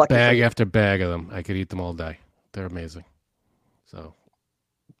 Lucky bag after bag of them. I could eat them all day. They're amazing. So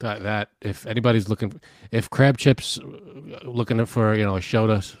that if anybody's if crab chips looking for a show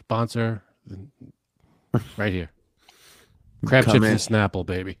to sponsor, right here, crab chips and Snapple,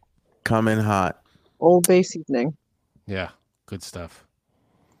 baby. Come in hot. Old Bay seasoning. Yeah, good stuff.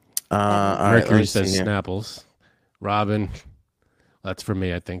 Mercury says Snapples. Robin, that's for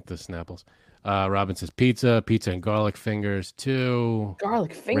me. I think the Snapples. Robin says pizza and garlic fingers too.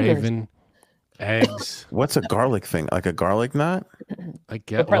 Garlic fingers. Raven, eggs. What's a garlic thing? Like a garlic knot? I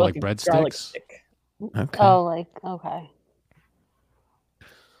get like breadsticks. Okay. Oh, okay.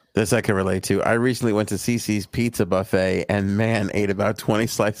 This I can relate to. I recently went to CC's Pizza Buffet and man ate about 20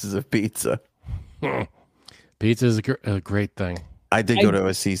 slices of pizza. Pizza is a great thing. I did go to a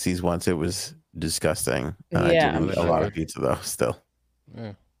CC's once. It was disgusting. Yeah, I did eat a lot of pizza though. Still,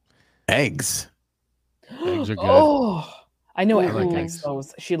 yeah. Eggs. Eggs are good. Oh, I know I Erin like likes eggs.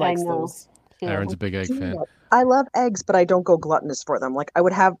 those. She likes those. Aaron's a big egg fan. I love eggs, but I don't go gluttonous for them. Like I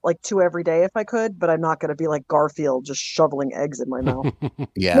would have like 2 every day if I could, but I'm not going to be like Garfield just shoveling eggs in my mouth.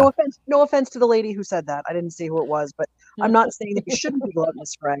 Yeah. No offense to the lady who said that. I didn't see who it was, but I'm not saying that you shouldn't be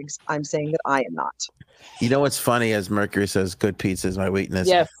gluttonous for eggs. I'm saying that I am not. You know what's funny? As Mercury says, good pizza is my weakness.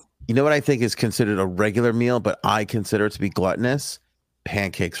 Yes. You know what I think is considered a regular meal, but I consider it to be gluttonous?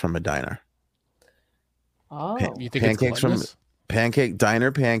 Pancakes from a diner. Oh, you think pancakes it's from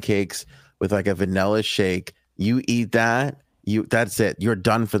diner pancakes with like a vanilla shake. You eat that, that's it. You're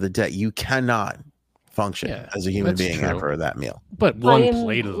done for the day. You cannot function as a human being after that meal. But one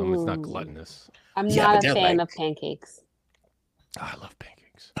plate of them is not gluttonous. I'm not a fan of pancakes. Oh, I love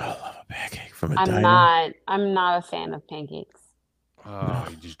pancakes. I love a pancake from a diner. I'm not a fan of pancakes. Oh,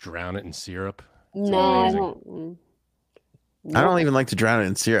 you just drown it in syrup. No, I don't. I don't even like to drown it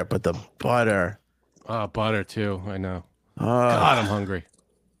in syrup, but the butter. Oh, butter too. I know. Oh, God, I'm hungry.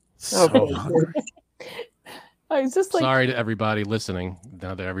 So hungry. I was just like, sorry to everybody listening.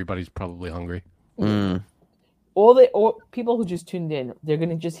 Now that everybody's probably hungry. All people who just tuned in, they're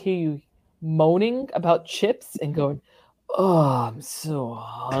gonna just hear you moaning about chips and going, "Oh, I'm so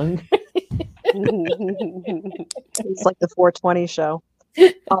hungry." It's like the 420 show,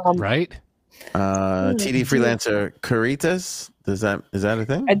 right? TD freelancer Caritas. Is that a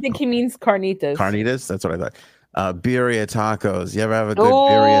thing? I think he means carnitas. Carnitas. That's what I thought. Birria tacos. You ever have a good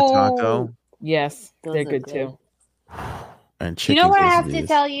birria taco? Yes, Those they're are good too. And chicken. You know what I have to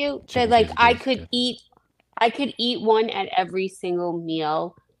tell you? Chicken That like I quesadillas could eat one at every single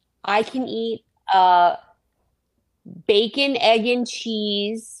meal. I can eat bacon, egg, and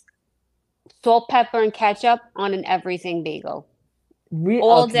cheese, salt, pepper, and ketchup on an everything bagel.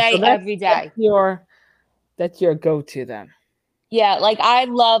 All day, every day. That's your go-to then. Yeah, like I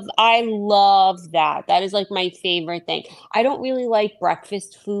love that. That is like my favorite thing. I don't really like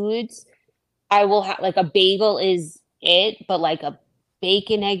breakfast foods. I will have like a bagel is it, but like a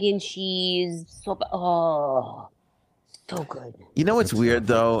bacon, egg, and cheese. So good. You know what's weird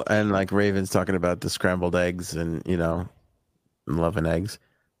though, and like Raven's talking about the scrambled eggs and loving eggs.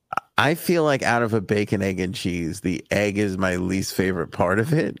 I feel like out of a bacon, egg, and cheese, the egg is my least favorite part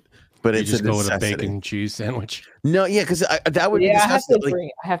of it. But it's just a go with a necessity. bacon and cheese sandwich. No, yeah, because that would be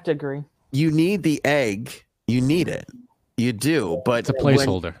disgusting. I have to agree. You need the egg. You need it. You do. But It's a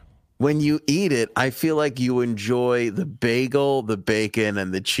placeholder. When you eat it, I feel like you enjoy the bagel, the bacon,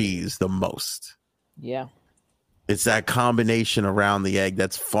 and the cheese the most. Yeah. It's that combination around the egg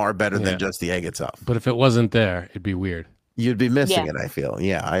that's far better than just the egg itself. But if it wasn't there, it'd be weird. You'd be missing it, I feel.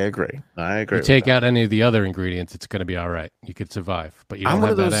 Yeah, I agree. You take out any of the other ingredients, it's going to be all right. You could survive, but you don't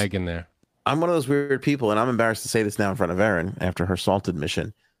have that egg in there. I'm one of those weird people, and I'm embarrassed to say this now in front of Erin after her salt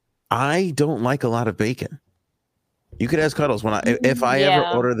admission. I don't like a lot of bacon. You could ask Cuddles if I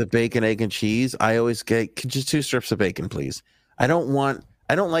ever order the bacon, egg, and cheese. I always get just 2 strips of bacon, please. I don't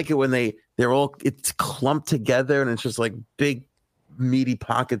like it when it's clumped together and it's just like big meaty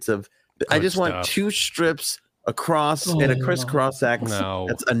pockets of. I just want 2 strips across in a crisscross X. No.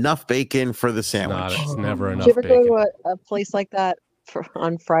 That's enough bacon for the sandwich. It's never enough. Did you ever bacon. go to a place like that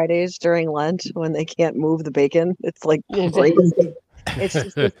on Fridays during Lent when they can't move the bacon? It's like crazy. It's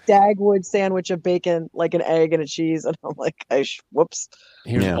just a Dagwood sandwich of bacon, like an egg and a cheese, and I'm like, whoops.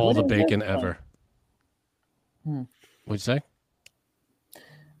 Here's all the bacon ever. What'd you say?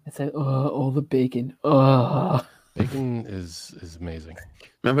 It's like, all the bacon. Bacon is amazing.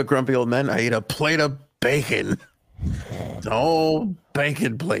 Remember Grumpy Old Men? I eat a plate of bacon. The whole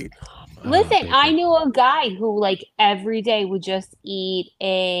bacon plate. Listen, Bacon. I knew a guy who like every day would just eat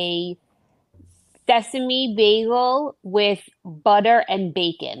a sesame bagel with butter and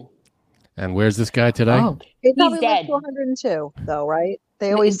bacon. And where's this guy today? Oh, They probably live dead. to 102, though, right?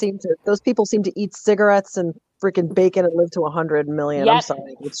 They always seem to. Those people seem to eat cigarettes and freaking bacon and live to 100 million. I'm Yep.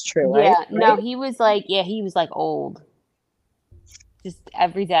 sorry, it's true, Yeah, right? no, Right? he was like old. Just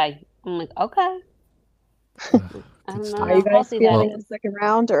every day. I'm like, okay. I don't Good know. stuff. Are you I'll guys see feeling that. the second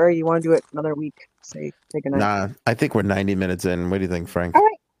round, or you want to do it another week? Say take a night. Nah, I think we're 90 minutes in. What do you think, Frank? All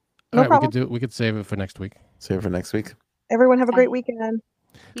right, no All right, problem. we could save it for next week. Save it for next week. Everyone have a great weekend.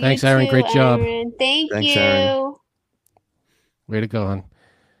 Thanks, You Aaron. too, Great job. Aaron. Thank Thanks, you. Aaron. Way to go, hon.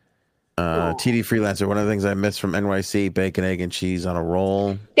 TD Freelancer. One of the things I miss from NYC: bacon, egg, and cheese on a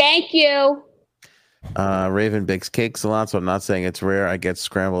roll. Thank you. Raven bakes cakes a lot, so I'm not saying it's rare. I get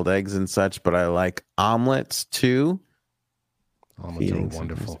scrambled eggs and such, but I like omelets too. Omelets are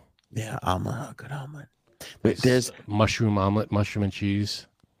wonderful. Yeah, omelet, good omelet. There's mushroom omelet, mushroom and cheese.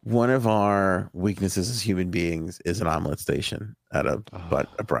 One of our weaknesses as human beings is an omelet station at a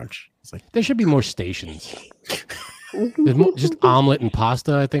brunch. It's like there should be more stations. There's just omelet and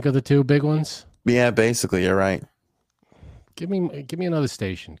pasta, I think, are the two big ones. Yeah, basically, you're right. Give me another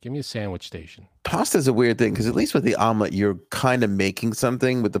station. Give me a sandwich station. Pasta is a weird thing because at least with the omelet, you're kind of making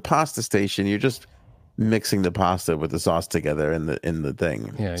something. With the pasta station, you're just mixing the pasta with the sauce together in the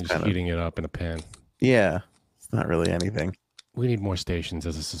thing. Yeah, it's just heating it up in a pan. Yeah, it's not really anything. We need more stations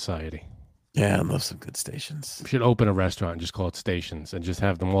as a society. Yeah, I love some good stations. We should open a restaurant and just call it Stations and just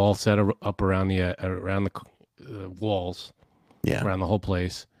have them all set up around the walls. Yeah, around the whole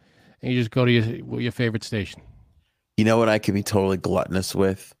place, and you just go to your favorite station. You know what I could be totally gluttonous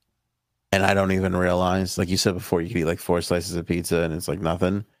with, and I don't even realize. Like you said before, you could eat like 4 slices of pizza and it's like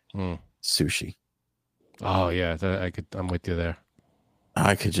nothing. Sushi. Oh yeah, I'm with you there.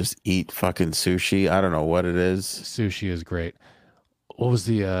 I could just eat fucking sushi. I don't know what it is. Sushi is great. What was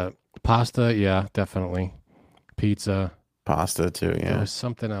the pasta? Yeah, definitely. Pizza. Pasta too, yeah. There was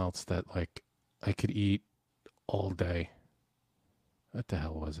something else that like I could eat all day. What the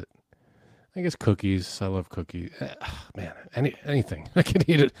hell was it? I guess cookies. I love cookies. Man, anything. I could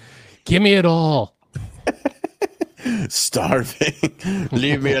eat it. Give me it all. Starving.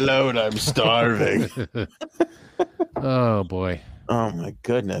 Leave me alone. I'm starving. Oh boy. Oh my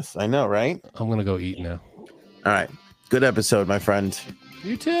goodness. I know, right? I'm gonna go eat now. All right. Good episode, my friend.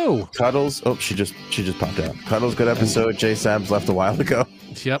 You too. Cuddles. Oh, she just popped out. Cuddles, good episode. J Sabs left a while ago.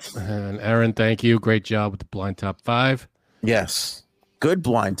 Yep. And Aaron, thank you. Great job with the blind top 5. Yes. Good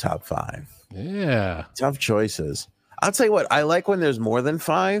blind top 5. Yeah. Tough choices. I'll tell you what, I like when there's more than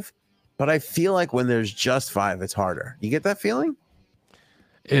 5, but I feel like when there's just 5, it's harder. You get that feeling?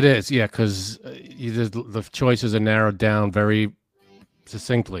 It is, yeah, because the choices are narrowed down very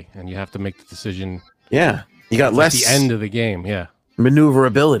succinctly, and you have to make the decision. Yeah. You got less at the end of the game, yeah.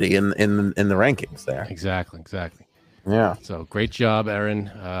 Maneuverability in the rankings there. Exactly. Yeah. So great job, Aaron.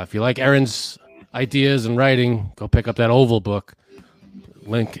 If you like Aaron's ideas and writing, go pick up that Oval book.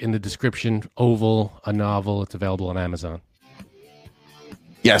 Link in the description. Oval, a novel. It's available on Amazon.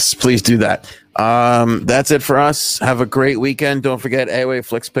 Yes, please do that. That's it for us. Have a great weekend. Don't forget AOA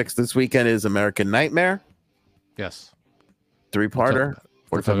Flix Picks this weekend is American Nightmare. Yes. 3-parter.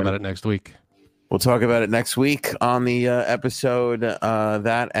 We'll talk about it next week. We'll talk about it next week on the episode,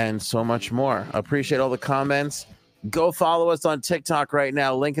 that and so much more. Appreciate all the comments. Go follow us on TikTok right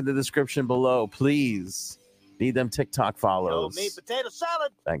now. Link in the description below. Please. Need them TikTok follows. Meat potato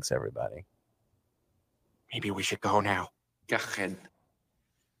salad. Thanks, everybody. Maybe we should go now. Go ahead.